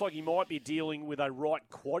 who looks like he might be dealing with a right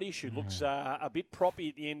quad issue. Looks a bit proppy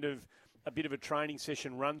at the end of a bit of a training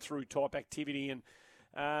session, run-through type activity.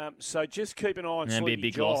 And so just keep an eye on That'd be a Sleepy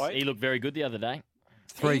big Jai. loss. He looked very good the other day.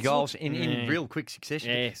 3 He's goals looked- in real quick succession.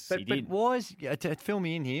 Yes, but, he but did. why is fill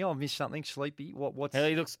me in here? I've missed something. Sleepy. What's?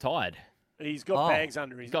 He looks tired. He's got Oh. bags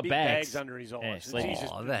under his He's got big bags. under his eyes. Yeah, And sleepy. Jesus,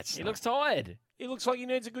 Oh, that's He looks tired. he looks like he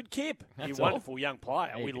needs a good kip. He's That's a all. wonderful young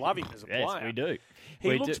player. We love him as a Yes, player. we do. He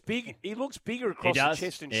We looks do. big. He looks bigger He across the does.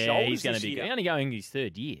 chest and yeah, shoulders he's going to this be. year. He's only going his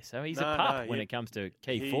third year, so he's a pup when yeah. it comes to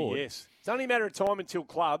key He- forward. Yes. It's only a matter of time until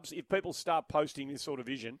clubs, if people start posting this sort of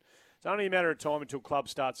vision, it's only a matter of time until clubs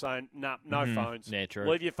start saying, no Mhm. phones. Yeah, true.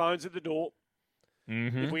 Leave your phones at the door.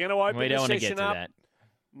 Mhm. If we're going to open we the don't want to session get to up, that.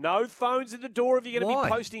 no phones at the door if you're going to Why?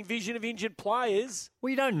 be posting vision of injured players. Well,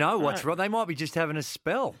 you don't know what's wrong. They might be just having a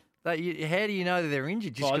spell. How do you know that they're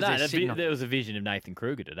injured? Just Well, because no, they're sitting on... there was a vision of Nathan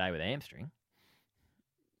Kruger today with a hamstring.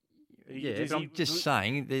 Yeah, Does but he- I'm just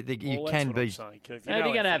saying that you Well, that's can what be. I'm saying, Keith. If you're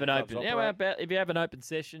going to have an clubs open, operate. if you have an open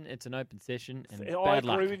session, it's an open session. And I bad agree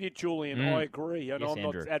luck. with you, Julian. Mm. I agree, and Yes, I'm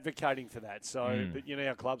Andrew. not advocating for that. So, Mm. but you know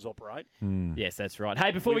how clubs operate. Yes, that's right.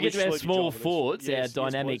 Hey, before we, We get to our wish Sleepy small John was- forwards, yes, our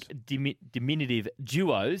yes, dynamic diminutive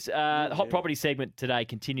duos, the hot property segment today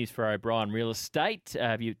continues for O'Brien Real Estate.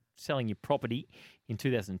 If you're selling your property in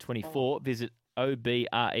 2024, visit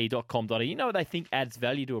obre.com.au. You know what they think adds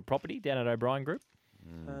value to a property down at O'Brien Group?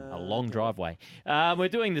 A long driveway. We're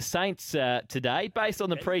doing the Saints today. Based on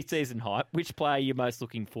the pre-season hype, which player are you most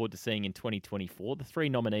looking forward to seeing in 2024? The 3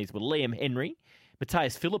 nominees were Liam Henry,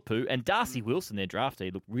 Mateus Philippou, and Darcy Wilson, their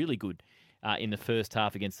draftee. Looked really good in the first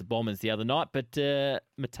half against the Bombers the other night, but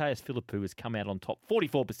Mateus Philippou has come out on top,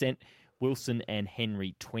 44%. Wilson and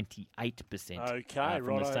Henry, 28%. Okay, from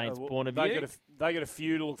right. the Saints' well, point of they view. Got a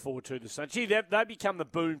few to look forward to. The Saints. Gee, they become the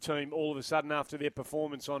boom team all of a sudden after their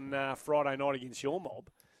performance on Friday night against your mob.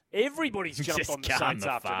 Everybody's jumped Just on the calm Saints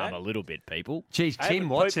the after farm that. a little bit, people. Geez, Hey, Tim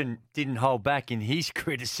but Watson didn't hold back in his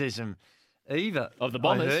criticism either. Of the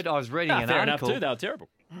Bombers? I was reading an fair article. enough too. They were terrible.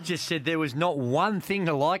 Just said there was not one thing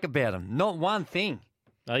to like about him. Not one thing.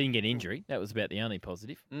 I didn't get injury. That was about the only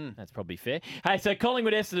positive. That's probably fair. Hey, so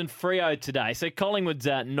Collingwood, Essendon, Freo today. So Collingwood's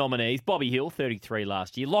nominees, Bobby Hill, 33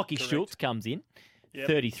 last year. Lockie Schultz comes in,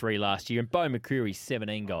 33 last year. And Bo McCreary,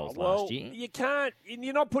 17 goals last year. You can't.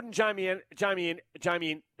 You're not putting Jamie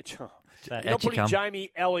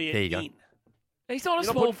Elliott There you go. in. He's not a You're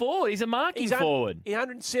not small putting- forward. He's a marking forward. He's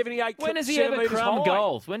 178 When has he ever centimetres crumb high.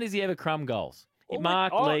 goals? When does he ever crumb goals?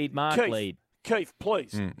 Mark lead. Keith,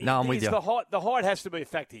 please. No, I'm with It's you. The height has to be a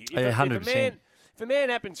factor here. Yeah, 100%. If a man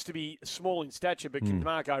happens to be small in stature but can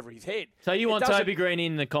mark over his head. So you it want doesn't- Toby Green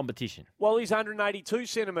in the competition? Well, he's 182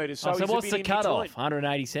 centimetres. So, So he's a what's bit the in cut-off? between.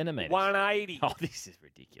 180 centimetres. 180. Oh, this is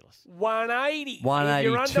ridiculous. 180. If 182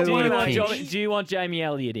 you're under and a 180, pinch. Do you want Jamie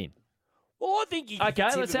Elliott in? Well, I think he Okay,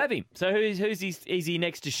 fits let's into have him. So is he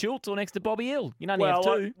next to Schultz or next to Bobby Hill? You only Well, have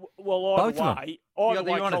two. Either Both of them. way, You either got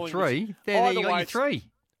way, you on at Collingwood's- three. There either you got way your it's- three.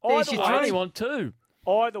 There's Either your way, I only three. want two.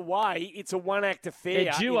 Either way, it's a one-act affair.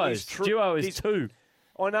 Yeah, in duos. this Duo is two.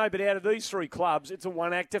 I know, but out of these three clubs, it's a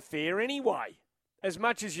one-act affair anyway. As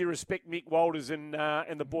much as you respect Mick Walters and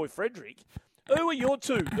the boy Frederick, who are your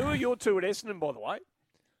two? Who are your two at Essendon, by the way?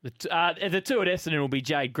 The two at Essendon will be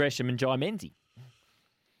Jade Gresham and Jai Menzies.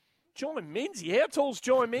 Jai Menzies. How tall's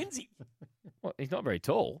Jai Menzies? Well, he's not very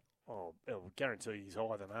tall. Oh, I'll guarantee he's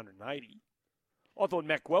higher than 180. I thought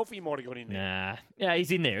Mac Guelphy might have got in there. Nah. Yeah,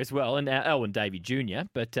 he's in there as well. And Elwyn Davey Jr.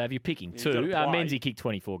 But if you're picking He's gotta two, play. Menzies kicked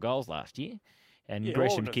 24 goals last year. And Yeah, I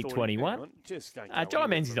Gresham wouldn't have kicked thought he'd be 21. on. Just don't go Jai anywhere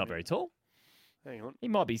Menzies from not there. very tall. Hang on. He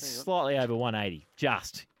might be Hang on. slightly over 180,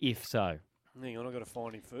 just, if so. Hang on, I've got to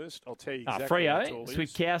find him first. I'll tell you exactly how Freo, tall he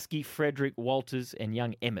is. Switkowski, Frederick, Walters, and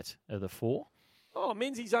young Emmett are the four. Oh,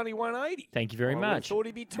 Menzies only 180. Thank you very I would have much. thought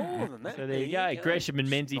he'd be taller than that. So there you go. Gresham and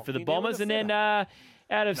Menzies for the Knocking down Bombers. with And a then feather.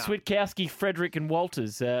 out of No. Switkowski, Frederick, and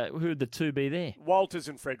Walters, who would the two be there? Walters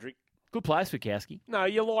and Frederick. Good player, Switkowski. No,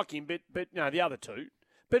 you like him, but no, the other two.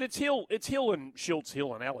 But it's Hill and Schultz,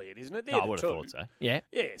 Hill and Elliott, isn't it? They're I the would two. have thought so. Yeah.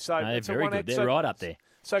 Yeah, so No, they're it's a very one good. act- They're so- right up there.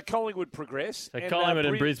 So Collingwood progress. So Collingwood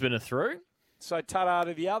and Brisbane are through. So Tada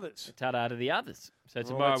to the others. Tada to the others. So Well,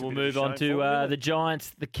 tomorrow that's a we'll bit of a move on shame to for them, isn't the it? Giants,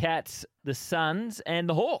 the Cats, the Suns, and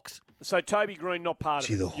the Hawks. So Toby Green not part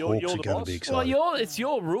Gee, of the it. You're Hawks are the gonna boss. be Well, excited. it's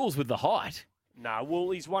your rules with the height. No,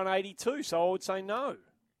 well, he's 182, so I would say no.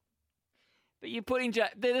 But you're putting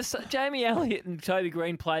Jamie Elliott and Toby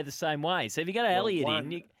Green play the same way. So if you got Elliott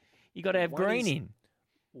one- in, you got to have one Green is- in.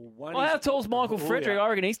 One Well, how is- tall's Michael Oh, Frederick? yeah. I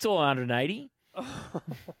reckon he's taller than 180.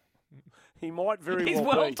 He might very He's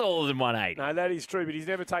well well be. taller than 180. No, that is true, but he's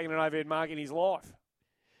never taken an overhead mark in his life.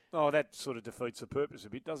 Oh, that sort of defeats the purpose a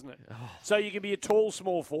bit, doesn't it? So you can be a tall,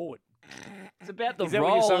 small forward. It's about the Is that what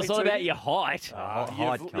you're role. saying, It's not Toby? about your height.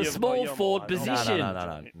 Height small forward position.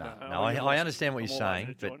 No. I understand what you're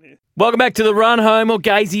saying, but Welcome back to the run home. Well,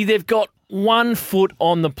 Gazy, they've got 1 foot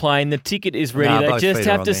on the plane. The ticket is ready. No, they both just feet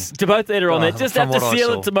are have on to. there. Both feet are on there. Oh, Just from have to what I seal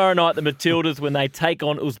saw. it tomorrow night. The Matildas when they take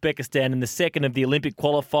on Uzbekistan in the second of the Olympic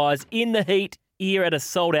qualifiers in the heat here at a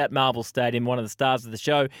sold-out Marvel Stadium. One of the stars of the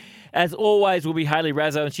show, as always, will be Hayley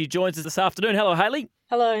Razzo, and she joins us this afternoon. Hello, Hayley.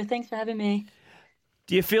 Hello, thanks for having me.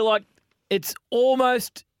 Do you feel like it's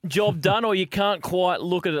almost job done, or you can't quite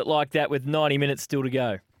look at it like that with 90 minutes still to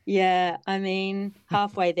go? Yeah, I mean,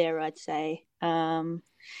 halfway there, I'd say.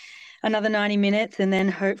 Another 90 minutes, and then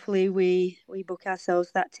hopefully we book ourselves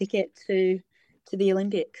that ticket to the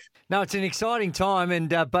Olympics. no, it's an exciting time, and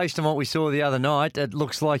based on what we saw the other night, it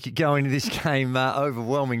looks like you go into this game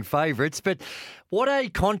overwhelming favourites. But what a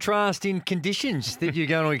contrast in conditions that you're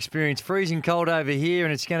going to experience. Freezing cold over here,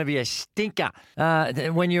 and it's going to be a stinker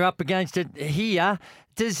when you're up against it here.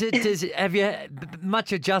 Have you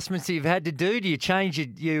much adjustments that you've had to do? Do you change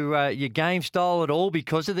your game style at all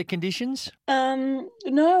because of the conditions?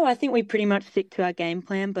 No, I think we pretty much stick to our game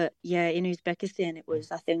plan. But yeah, in Uzbekistan, it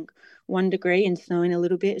was, I think, 1 degree and snowing a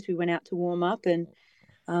little bit as we went out to warm up. And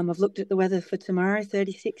I've looked at the weather for tomorrow,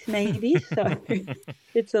 36 maybe. So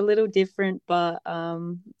it's a little different. But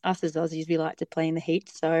us as Aussies, we like to play in the heat.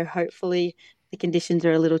 So hopefully the conditions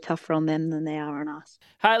are a little tougher on them than they are on us.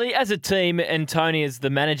 Hayley, as a team and Tony as the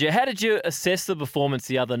manager, how did you assess the performance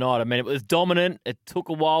the other night? I mean, it was dominant. It took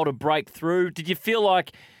a while to break through. Did you feel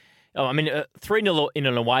like, 3-0 in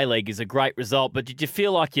an away league is a great result, but did you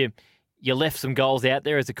feel like you left some goals out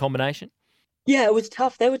there as a combination? Yeah, it was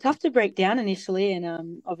tough. They were tough to break down initially,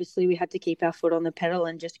 and obviously we had to keep our foot on the pedal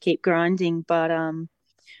and just keep grinding. But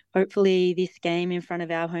hopefully this game in front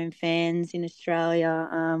of our home fans in Australia,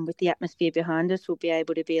 with the atmosphere behind us, we'll be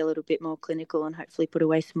able to be a little bit more clinical and hopefully put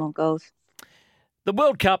away some more goals. The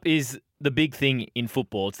World Cup is the big thing in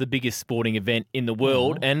football. It's the biggest sporting event in the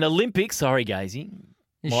world. And Olympics, sorry, Gazy,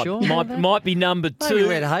 might be number 2. Maybe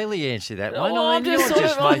let Hayley answer that one. I'm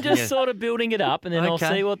just sort of building it up, and then I'll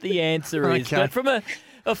see what the answer is. But from a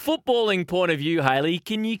footballing point of view, Hayley,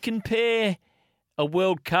 can you compare a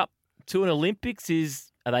World Cup to an Olympics?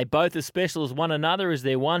 Are they both as special as one another? Is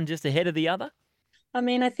there one just ahead of the other? I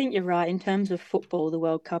mean, I think you're right. In terms of football, the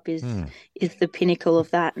World Cup is the pinnacle of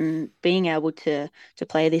that, and being able to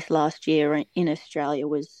play this last year in Australia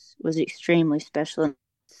was extremely special.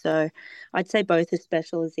 So I'd say both as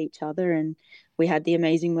special as each other, and we had the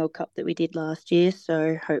amazing World Cup that we did last year.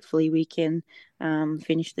 So hopefully we can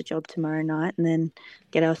finish the job tomorrow night and then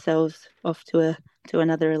get ourselves off to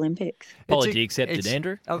another Olympics. Apology accepted,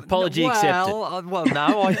 Andrew. Apology accepted. Well,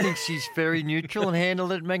 no, I think she's very neutral and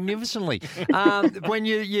handled it magnificently. When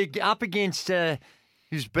you're up against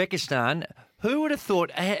Uzbekistan, who would have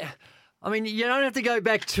thought? I mean, you don't have to go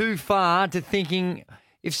back too far to thinking.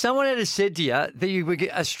 If someone had said to you that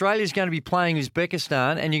Australia's going to be playing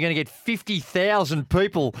Uzbekistan and you're going to get 50,000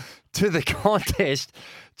 people to the contest,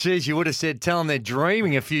 geez, you would have said, tell them they're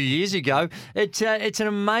dreaming a few years ago. It's an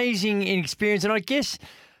amazing experience. And I guess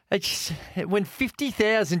when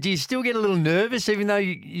 50,000, do you still get a little nervous, even though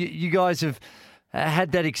you guys have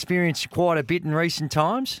had that experience quite a bit in recent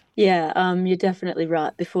times? Yeah, you're definitely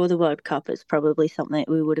right. Before the World Cup, it's probably something that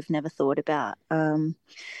we would have never thought about.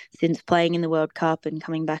 Since playing in the World Cup and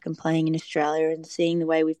coming back and playing in Australia and seeing the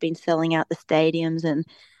way we've been selling out the stadiums and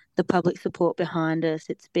the public support behind us,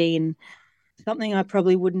 it's been something I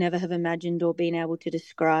probably would never have imagined or been able to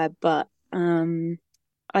describe. But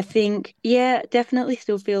I think, definitely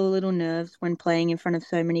still feel a little nerves when playing in front of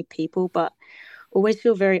so many people, but always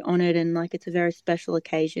feel very honoured and like it's a very special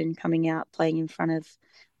occasion coming out, playing in front of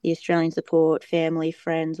the Australian support, family,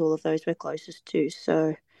 friends, all of those we're closest to.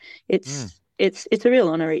 So it's a real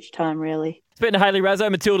honour each time, really. Speaking to Hayley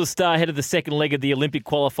Raso, Matilda Star ahead of the second leg of the Olympic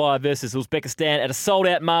qualifier versus Uzbekistan at a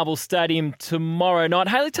sold-out Marvel Stadium tomorrow night.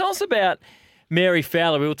 Hayley, tell us about Mary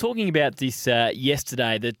Fowler. We were talking about this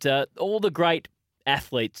yesterday, that all the great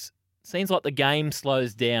athletes, seems like the game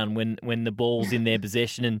slows down when the ball's in their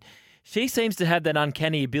possession, and she seems to have that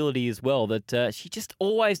uncanny ability as well, that she just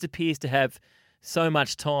always appears to have so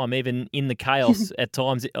much time, even in the chaos at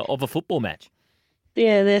times of a football match.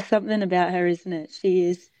 Yeah, there's something about her, isn't it? She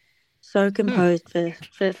is so composed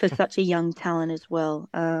for such a young talent as well.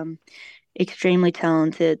 Extremely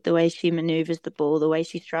talented, the way she manoeuvres the ball, the way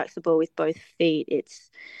she strikes the ball with both feet.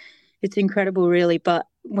 It's incredible, really. But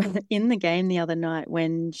in the game the other night,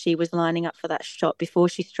 when she was lining up for that shot, before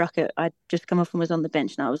she struck it, I'd just come off and was on the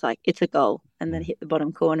bench, and I was like, it's a goal, and then hit the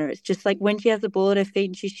bottom corner. It's just like when she has the ball at her feet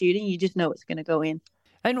and she's shooting, you just know it's going to go in.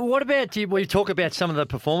 And what about, we talk about some of the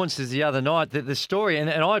performances the other night, the story, and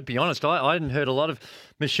I'd be honest, I hadn't heard a lot of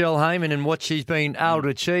Michelle Heyman and what she's been able to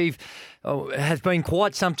achieve has been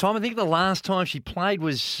quite some time. I think the last time she played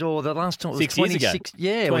was 6 years ago.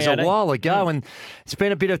 Yeah, it was a while ago, and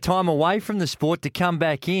spent a bit of time away from the sport to come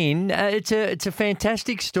back in. It's a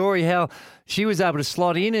fantastic story how she was able to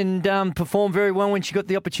slot in and perform very well when she got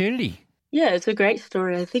the opportunity. Yeah, it's a great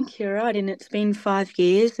story. I think you're right, and it's been 5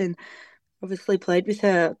 years, and obviously played with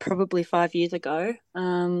her probably 5 years ago.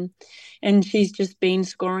 And she's just been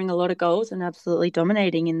scoring a lot of goals and absolutely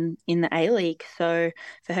dominating in the A-League. So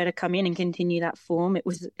for her to come in and continue that form, it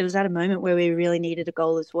was at a moment where we really needed a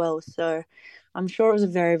goal as well. So I'm sure it was a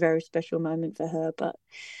very, very special moment for her, but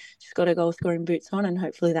she's got her goal-scoring boots on, and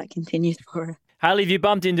hopefully that continues for her. Hayley, have you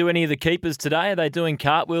bumped into any of the keepers today? Are they doing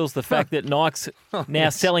cartwheels? The fact that Nike's now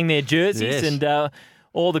selling their jerseys and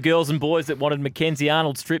all the girls and boys that wanted Mackenzie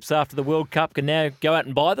Arnold strips after the World Cup can now go out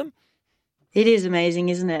and buy them? It is amazing,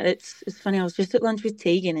 isn't it? It's funny. I was just at lunch with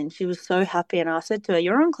Tegan and she was so happy, and I said to her,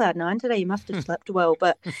 "You're on cloud nine today. You must have slept well."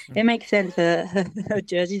 But it makes sense. Her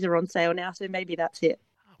jerseys are on sale now, so maybe that's it.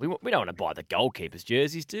 We don't want to buy the goalkeepers'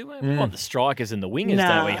 jerseys, do we? We want the strikers and the wingers,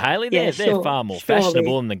 don't we, Hayley? They're far more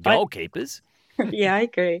fashionable than the goalkeepers. Yeah, I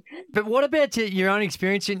agree. But what about your own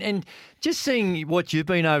experience and just seeing what you've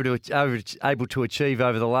been able to achieve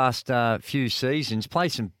over the last few seasons? Play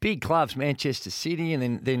some big clubs, Manchester City,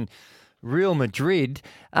 and then Real Madrid.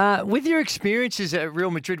 With your experiences at Real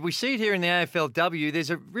Madrid, we see it here in the AFLW. There's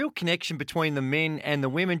a real connection between the men and the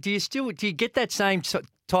women. Do you get that same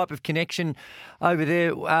type of connection over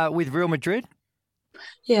there with Real Madrid?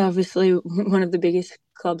 Yeah, obviously one of the biggest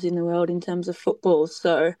clubs in the world in terms of football.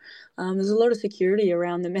 So there's a lot of security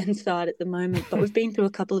around the men's side at the moment. But we've been to a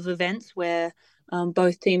couple of events where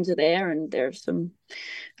both teams are there, and there are some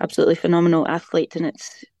absolutely phenomenal athletes, and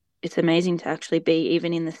it's amazing to actually be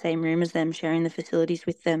even in the same room as them, sharing the facilities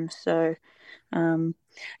with them. So,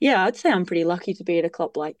 I'd say I'm pretty lucky to be at a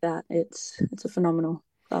club like that. It's a phenomenal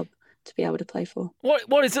club to be able to play for.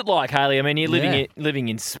 What is it like, Hayley? I mean, you're living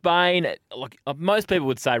in Spain. Like most people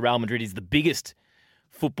would say, Real Madrid is the biggest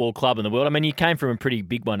football club in the world. I mean, you came from a pretty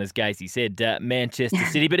big one, as Casey said, Manchester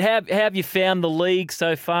City. But how have you found the league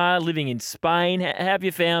so far, living in Spain? How have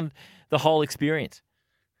you found the whole experience?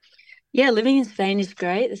 Yeah, living in Spain is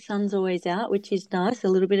great. The sun's always out, which is nice. A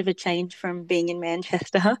little bit of a change from being in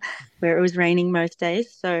Manchester, where it was raining most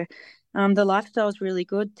days. So the lifestyle is really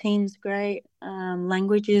good. Team's great.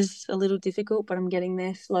 Language is a little difficult, but I'm getting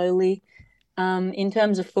there slowly. In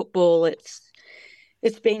terms of football,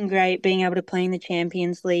 it's been great being able to play in the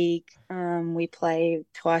Champions League. We play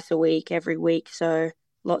twice a week, every week, so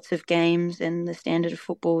lots of games, and the standard of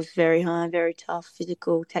football is very high, very tough,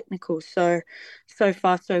 physical, technical. So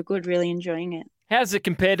far, so good, really enjoying it. How's it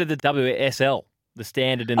compared to the WSL, the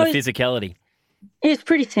standard and the physicality? It's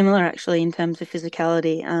pretty similar, actually, in terms of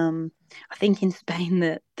physicality. I think in Spain,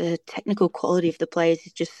 the technical quality of the players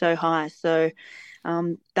is just so high. So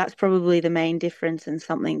that's probably the main difference, and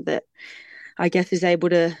something that I guess is able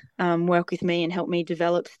to work with me and help me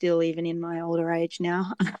develop still, even in my older age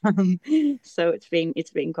now. So it's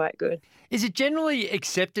been quite good. Is it generally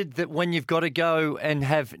accepted that when you've got to go and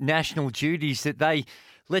have national duties that they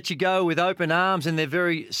let you go with open arms and they're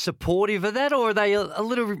very supportive of that, or are they a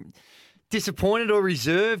little disappointed or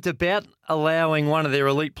reserved about allowing one of their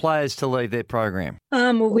elite players to leave their program?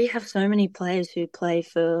 Well, we have so many players who play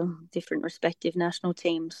for different respective national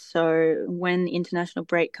teams. So when international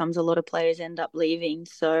break comes, a lot of players end up leaving.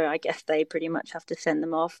 So I guess they pretty much have to send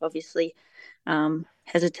them off, obviously,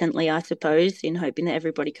 hesitantly, I suppose, in hoping that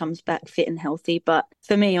everybody comes back fit and healthy. But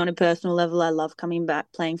for me, on a personal level, I love coming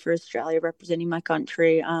back, playing for Australia, representing my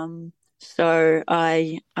country. So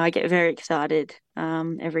I get very excited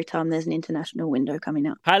every time there's an international window coming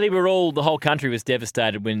up. Hayley, the whole country was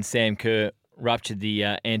devastated when Sam Kerr ruptured the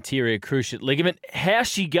anterior cruciate ligament. How's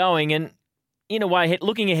she going? And in a way,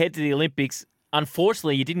 looking ahead to the Olympics,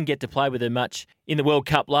 unfortunately, you didn't get to play with her much in the World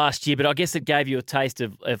Cup last year, but I guess it gave you a taste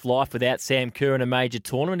of life without Sam Kerr in a major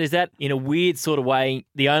tournament. Is that, in a weird sort of way,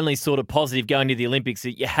 the only sort of positive going to the Olympics,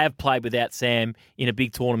 that you have played without Sam in a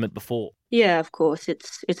big tournament before? Yeah, of course.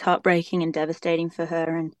 It's heartbreaking and devastating for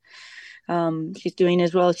her, and she's doing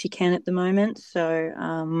as well as she can at the moment.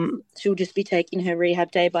 So she'll just be taking her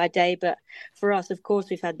rehab day by day. But for us, of course,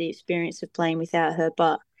 we've had the experience of playing without her,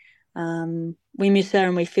 but we miss her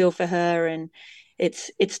and we feel for her, and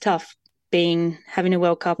it's tough having a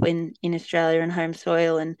World Cup in Australia and home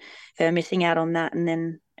soil, and her missing out on that, and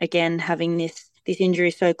then again having this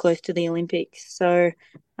injury so close to the Olympics. So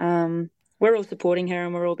we're all supporting her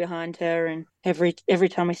and we're all behind her, and every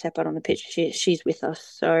time we step out on the pitch, she's with us.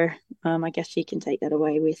 So I guess she can take that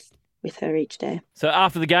away with her each day. So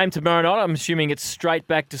after the game tomorrow night, I'm assuming it's straight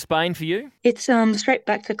back to Spain for you? It's straight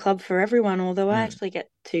back to club for everyone, although I actually get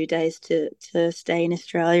 2 days to stay in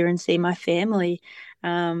Australia and see my family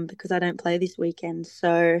because I don't play this weekend.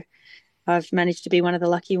 So I've managed to be one of the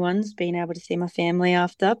lucky ones, being able to see my family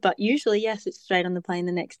after. But usually, yes, it's straight on the plane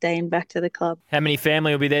the next day and back to the club. How many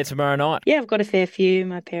family will be there tomorrow night? Yeah, I've got a fair few.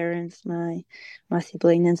 My parents, my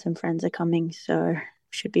sibling, and some friends are coming. So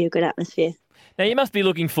should be a good atmosphere. Now, you must be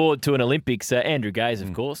looking forward to an Olympics. Andrew Gaze,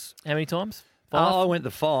 of course. How many times? 5? I went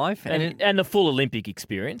the 5. And the full Olympic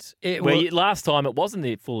experience. Last time it wasn't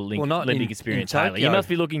the full Olympic experience, Hayley. You must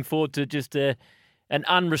be looking forward to just an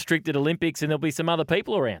unrestricted Olympics, and there'll be some other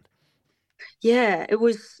people around. Yeah, it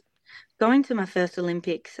was going to my first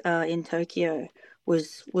Olympics in Tokyo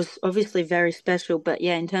was obviously very special. But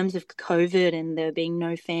yeah, in terms of COVID and there being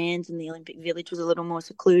no fans, and the Olympic Village was a little more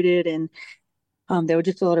secluded, and there were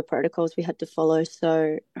just a lot of protocols we had to follow.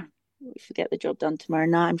 So if we get the job done tomorrow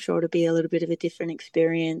night, I'm sure it'll be a little bit of a different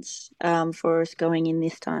experience for us going in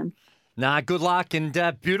this time. Good luck, and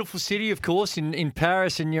beautiful city, of course, in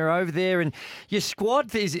Paris, and you're over there, and your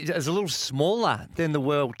squad is a little smaller than the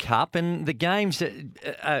World Cup, and the games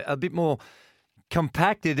are a bit more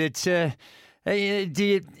compacted. It's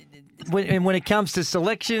when it comes to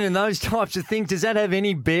selection and those types of things, does that have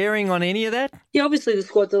any bearing on any of that? Yeah, obviously the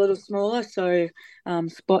squad's a little smaller, so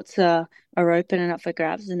spots are open and up for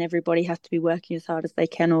grabs, and everybody has to be working as hard as they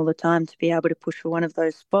can all the time to be able to push for one of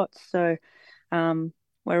those spots. So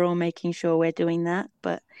we're all making sure we're doing that.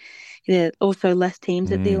 But yeah, also less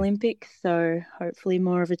teams at the Olympics, so hopefully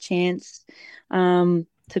more of a chance to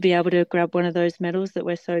be able to grab one of those medals that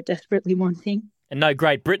we're so desperately wanting. And no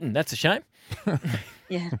Great Britain, that's a shame.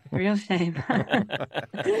 Yeah, real shame.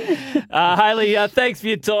 Hayley, thanks for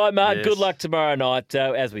your time. Yes. Good luck tomorrow night.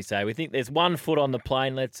 As we say, we think there's 1 foot on the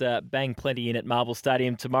plane. Let's bang plenty in at Marvel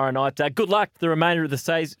Stadium tomorrow night. Good luck for the remainder of the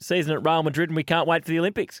season at Real Madrid, and we can't wait for the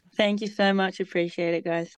Olympics. Thank you so much. Appreciate it, guys.